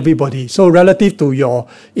for everybody. So relative to your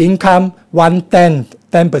income,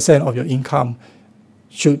 10% of your income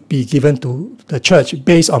should be given to the church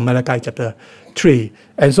based on Malachi chapter 3.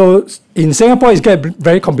 And so in Singapore, it's get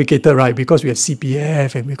very complicated, right? Because we have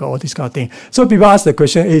CPF and we got all this kind of thing. So people ask the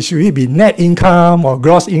question, hey, should it be net income or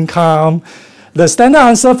gross income? The standard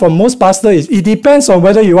answer for most pastors is, it depends on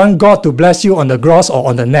whether you want God to bless you on the gross or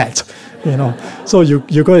on the net. You know, so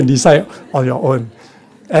you go and decide on your own.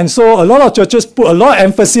 And so a lot of churches put a lot of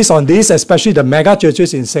emphasis on this, especially the mega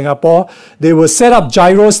churches in Singapore. They will set up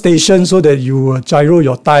gyro stations so that you will gyro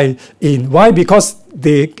your tithe in. Why? Because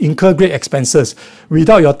they incur great expenses.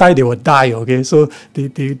 Without your tithe, they will die, okay? So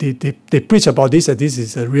they preach about this, and this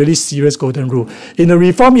is a really serious golden rule. In the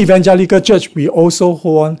Reformed Evangelical Church, we also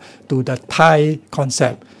hold on to the tithe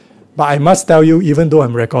concept. But I must tell you, even though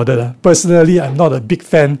I'm recorded, personally, I'm not a big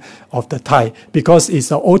fan of the tithe because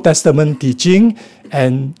it's an Old Testament teaching,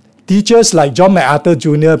 and teachers like John MacArthur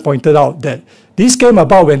Jr. pointed out that this came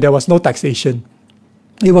about when there was no taxation.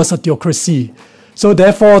 It was a theocracy. So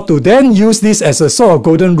therefore, to then use this as a sort of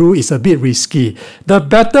golden rule is a bit risky. The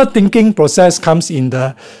better thinking process comes in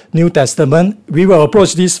the New Testament. We will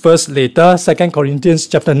approach this verse later, 2 Corinthians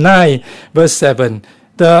chapter 9, verse 7.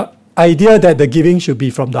 The idea that the giving should be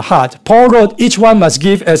from the heart. Paul wrote, each one must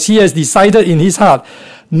give as he has decided in his heart,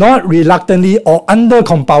 not reluctantly or under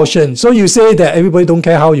compulsion. So you say that everybody don't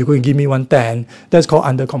care how you're going to give me 1/10. That's called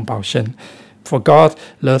under compulsion. For God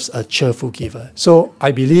loves a cheerful giver. So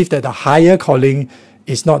I believe that the higher calling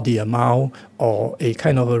is not the amount or a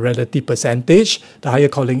kind of a relative percentage. The higher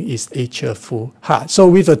calling is a cheerful heart. So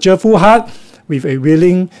with a cheerful heart, with a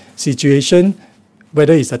willing situation,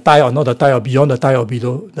 whether it's a tithe or not a tithe or beyond the tithe or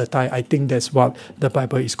below the tithe, I think that's what the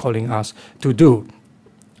Bible is calling us to do.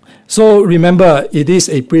 So remember, it is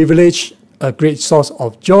a privilege, a great source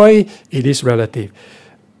of joy. It is relative.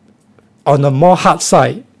 On the more hard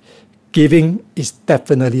side, giving is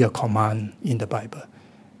definitely a command in the Bible.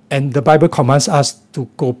 And the Bible commands us to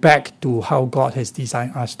go back to how God has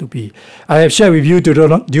designed us to be. I have shared with you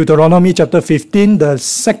Deuteronomy chapter 15, the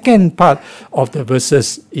second part of the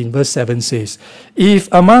verses in verse 7 says, if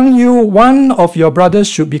among you one of your brothers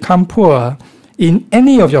should become poor in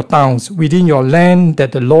any of your towns within your land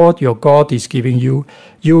that the Lord your God is giving you,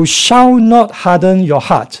 you shall not harden your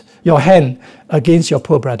heart, your hand against your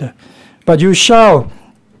poor brother, but you shall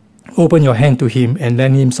open your hand to him and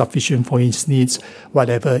lend him sufficient for his needs,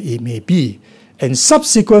 whatever it may be. And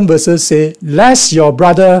subsequent verses say, lest your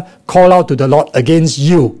brother call out to the Lord against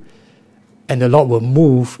you, and the Lord will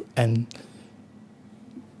move and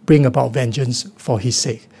bring about vengeance for his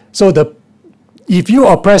sake. So if you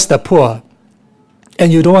oppress the poor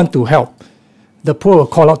and you don't want to help, the poor will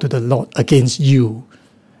call out to the Lord against you.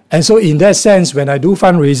 And so in that sense, when I do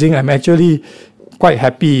fundraising, I'm actually quite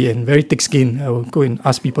happy and very thick-skinned. I will go and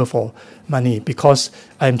ask people for money because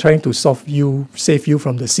I'm trying to save you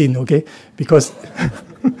from the sin, okay? Because,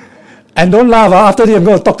 and don't laugh, after this I'm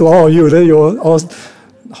going to talk to all of you, then you all,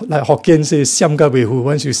 like Hokkien says, siam ka wei hu,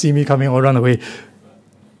 once you see me coming, or run away.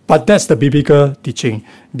 But that's the biblical teaching,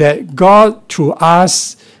 that God, through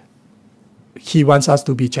us, He wants us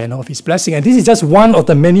to be channel of His blessing. And this is just one of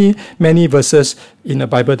the many, many verses in the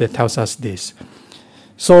Bible that tells us this.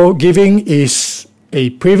 So giving is a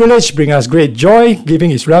privilege, brings us great joy.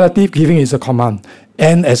 Giving is relative, giving is a command.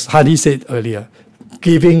 And as Hadi said earlier,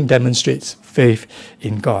 giving demonstrates faith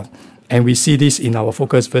in God. And we see this in our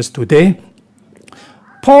focus verse today.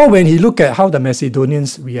 Paul, when he looked at how the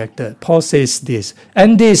Macedonians reacted, Paul says this,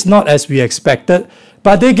 and this not as we expected,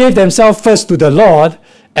 but they gave themselves first to the Lord,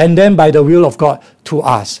 and then by the will of God to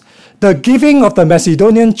us. The giving of the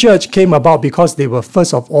Macedonian church came about because they were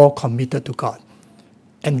first of all committed to God.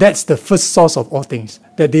 And that's the first source of all things,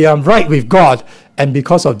 that they are right with God, and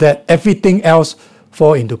because of that, everything else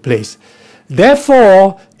fall into place.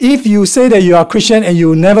 Therefore, if you say that you are Christian and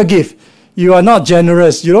you never give, you are not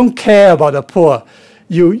generous, you don't care about the poor,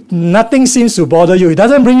 nothing seems to bother you, it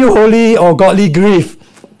doesn't bring you holy or godly grief,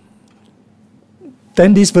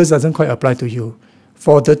 then this verse doesn't quite apply to you.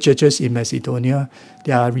 For the churches in Macedonia,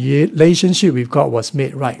 their relationship with God was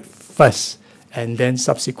made right first. And then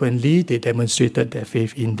subsequently, they demonstrated their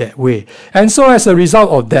faith in that way. And so as a result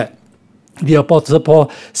of that, the Apostle Paul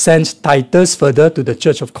sent Titus further to the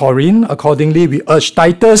church of Corinth. Accordingly, we urge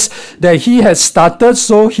Titus that he has started,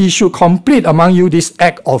 so he should complete among you this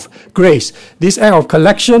act of grace, this act of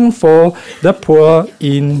collection for the poor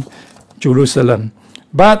in Jerusalem.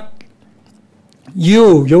 But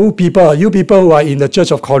you people who are in the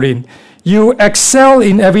church of Corinth, you excel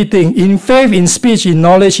in everything, in faith, in speech, in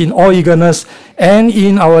knowledge, in all eagerness, and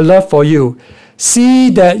in our love for you.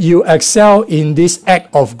 See that you excel in this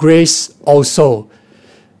act of grace also.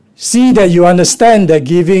 See that you understand that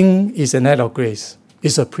giving is an act of grace.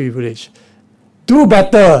 It's a privilege. Do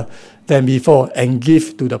better than before and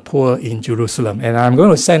give to the poor in Jerusalem. And I'm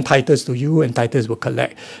going to send Titus to you, and Titus will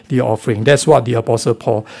collect the offering. That's what the Apostle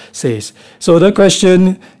Paul says. So the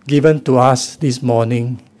question given to us this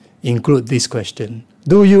morning include this question.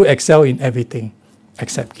 Do you excel in everything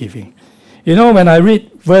except giving? You know, when I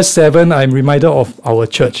read verse 7, I'm reminded of our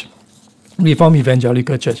church, Reformed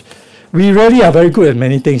Evangelical Church. We really are very good at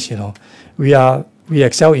many things, you know. We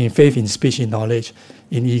excel in faith, in speech, in knowledge,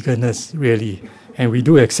 in eagerness, really. And we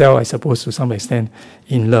do excel, I suppose, to some extent,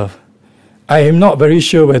 in love. I am not very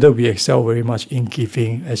sure whether we excel very much in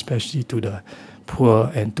giving, especially to the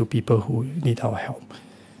poor and to people who need our help.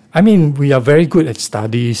 I mean, we are very good at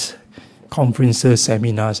studies, conferences,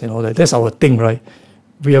 seminars, and all that. That's our thing, right?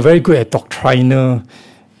 We are very good at doctrinal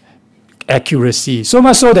accuracy. So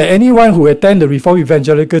much so that anyone who attends the Reformed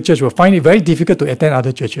Evangelical Church will find it very difficult to attend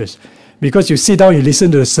other churches. Because you sit down, you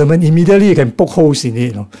listen to the sermon, immediately you can poke holes in it.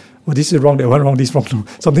 You know? oh, this is wrong, that one wrong, this wrong, no,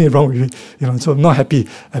 something is wrong with me. So I'm not happy.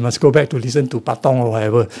 I must go back to listen to Patong or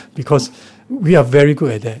whatever, because we are very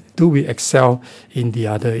good at that. Do we excel in the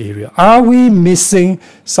other area? Are we missing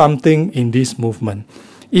something in this movement?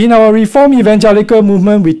 In our Reformed Evangelical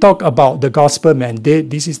movement, we talk about the gospel mandate.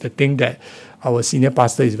 This is the thing that our senior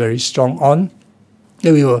pastor is very strong on.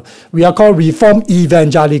 We are called Reformed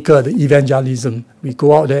Evangelical, the evangelism. We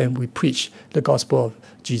go out there and we preach the gospel of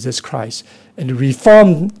Jesus Christ. And the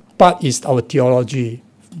Reformed part is our theology,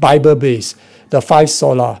 Bible-based, the 5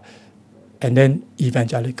 sola, and then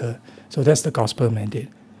evangelical. So that's the gospel mandate.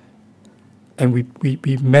 And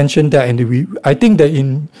we mentioned that, and I think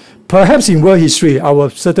that perhaps in world history,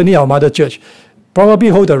 certainly our mother church probably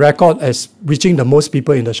hold the record as reaching the most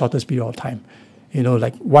people in the shortest period of time.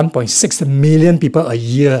 Like 1.6 million people a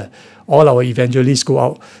year. All our evangelists go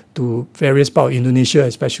out to various parts of Indonesia,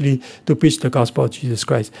 especially to preach the gospel of Jesus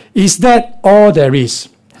Christ. Is that all there is?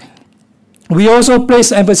 We also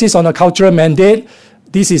place emphasis on a cultural mandate.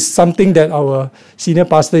 This is something that our senior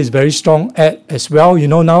pastor is very strong at as well.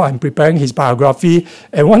 Now I'm preparing his biography,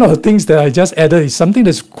 and one of the things that I just added is something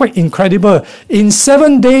that's quite incredible. In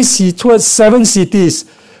 7 days, he toured 7 cities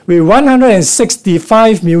with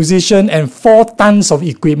 165 musicians and 4 tons of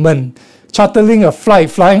equipment, chartering a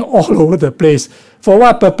flight, flying all over the place. For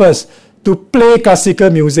what purpose? To play classical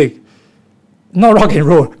music. Not rock and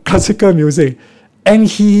roll, classical music. And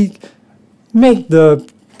he made the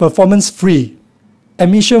performance free.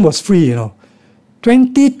 Admission was free, more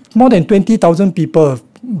than 20,000 people,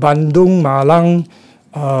 Bandung, Malang,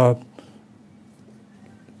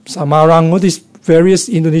 Samarang, all these various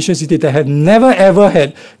Indonesian cities that had never ever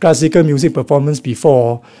had classical music performance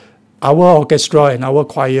before. Our orchestra and our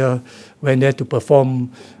choir went there to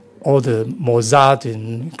perform all the Mozart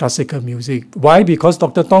and classical music. Why? Because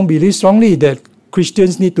Dr. Tong believes strongly that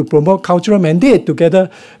Christians need to promote cultural mandate together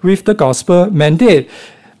with the gospel mandate.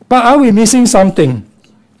 But are we missing something?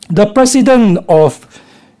 The president of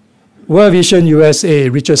World Vision USA,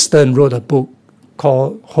 Richard Stern, wrote a book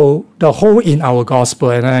called The Hole in Our Gospel,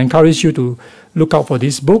 and I encourage you to look out for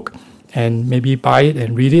this book and maybe buy it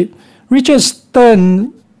and read it. Richard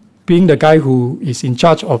Stern, being the guy who is in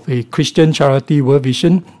charge of a Christian charity, World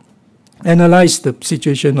Vision, analyzed the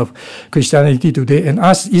situation of Christianity today and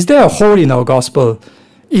asked, is there a hole in our gospel?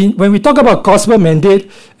 When we talk about gospel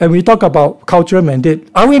mandate and we talk about cultural mandate,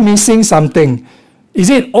 are we missing something? Is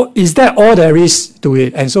that all there is to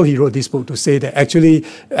it? And so he wrote this book to say that actually,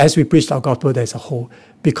 as we preach our gospel, there's a hole,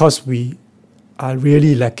 because we are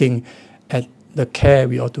really lacking at the care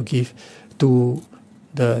we ought to give to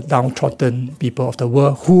the downtrodden people of the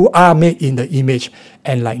world who are made in the image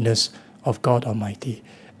and likeness of God Almighty.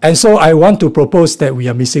 And so I want to propose that we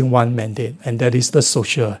are missing one mandate, and that is the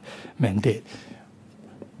social mandate.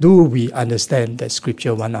 Do we understand that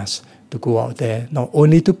Scripture wants us to go out there, not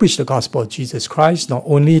only to preach the gospel of Jesus Christ, not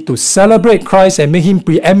only to celebrate Christ and make him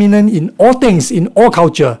preeminent in all things, in all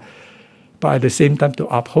culture, but at the same time to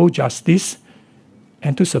uphold justice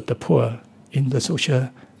and to serve the poor in the social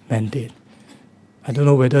mandate? I don't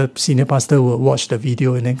know whether senior pastor will watch the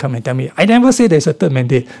video and then come and tell me, I never say there's a third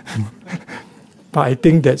mandate. But I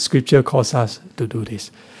think that Scripture calls us to do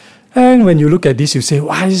this. And when you look at this, you say,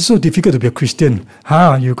 why is it so difficult to be a Christian?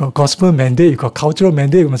 You got gospel mandate, you got cultural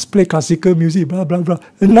mandate, you must play classical music, blah, blah, blah.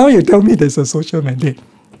 And now you tell me there's a social mandate.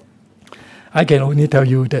 I can only tell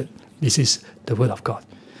you that this is the Word of God.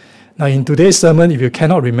 Now, in today's sermon, if you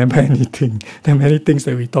cannot remember anything, there are many things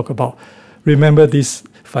that we talk about. Remember this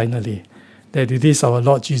finally, that it is our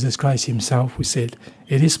Lord Jesus Christ himself who said,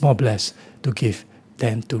 it is more blessed to give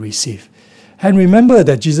than to receive. And remember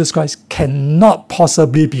that Jesus Christ cannot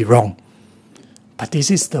possibly be wrong. But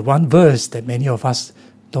this is the one verse that many of us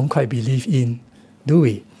don't quite believe in, do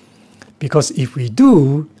we? Because if we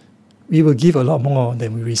do, we will give a lot more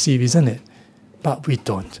than we receive, isn't it? But we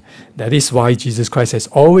don't. That is why Jesus Christ has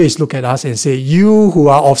always looked at us and said, you who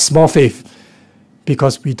are of small faith,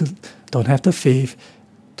 because we don't have the faith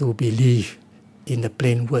to believe in the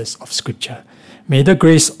plain words of Scripture. May the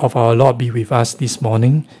grace of our Lord be with us this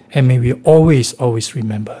morning, and may we always, always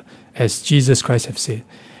remember, as Jesus Christ has said,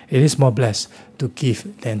 it is more blessed to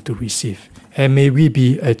give than to receive. And may we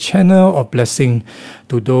be a channel of blessing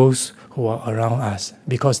to those who are around us,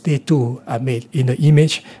 because they too are made in the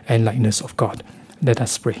image and likeness of God. Let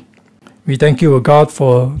us pray. We thank you, O God,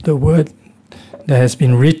 for the word that has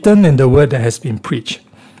been written and the word that has been preached.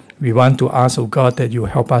 We want to ask, O God, that you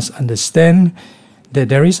help us understand that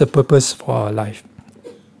there is a purpose for our life.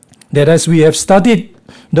 That as we have studied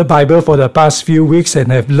the Bible for the past few weeks and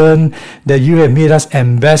have learned that you have made us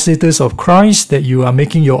ambassadors of Christ, that you are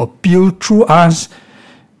making your appeal through us,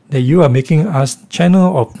 that you are making us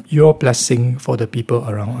channel of your blessing for the people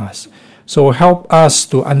around us. So help us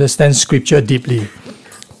to understand Scripture deeply,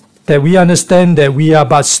 that we understand that we are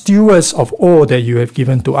but stewards of all that you have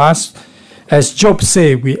given to us. As Job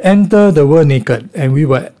said, we enter the world naked and we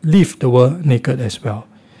will leave the world naked as well.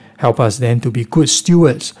 Help us then to be good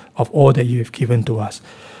stewards of all that you have given to us.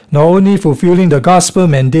 Not only fulfilling the gospel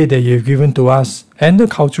mandate that you have given to us and the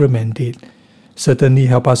cultural mandate, certainly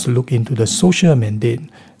help us to look into the social mandate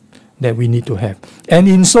that we need to have. And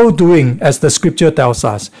in so doing, as the Scripture tells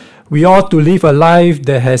us, we ought to live a life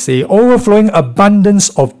that has an overflowing abundance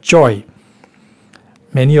of joy.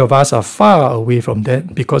 Many of us are far away from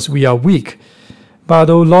that because we are weak. But,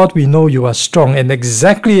 O Lord, we know you are strong. And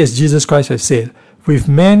exactly as Jesus Christ has said, with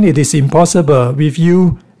man it is impossible. With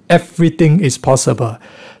you, everything is possible.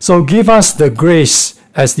 So give us the grace,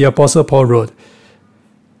 as the Apostle Paul wrote,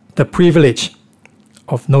 the privilege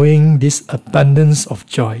of knowing this abundance of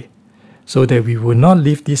joy, so that we will not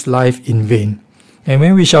live this life in vain. And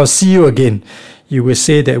when we shall see you again, you will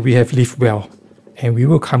say that we have lived well. And we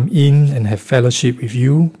will come in and have fellowship with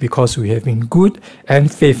you because we have been good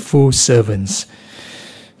and faithful servants.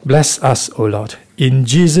 Bless us, O Lord. In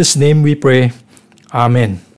Jesus' name we pray. Amen.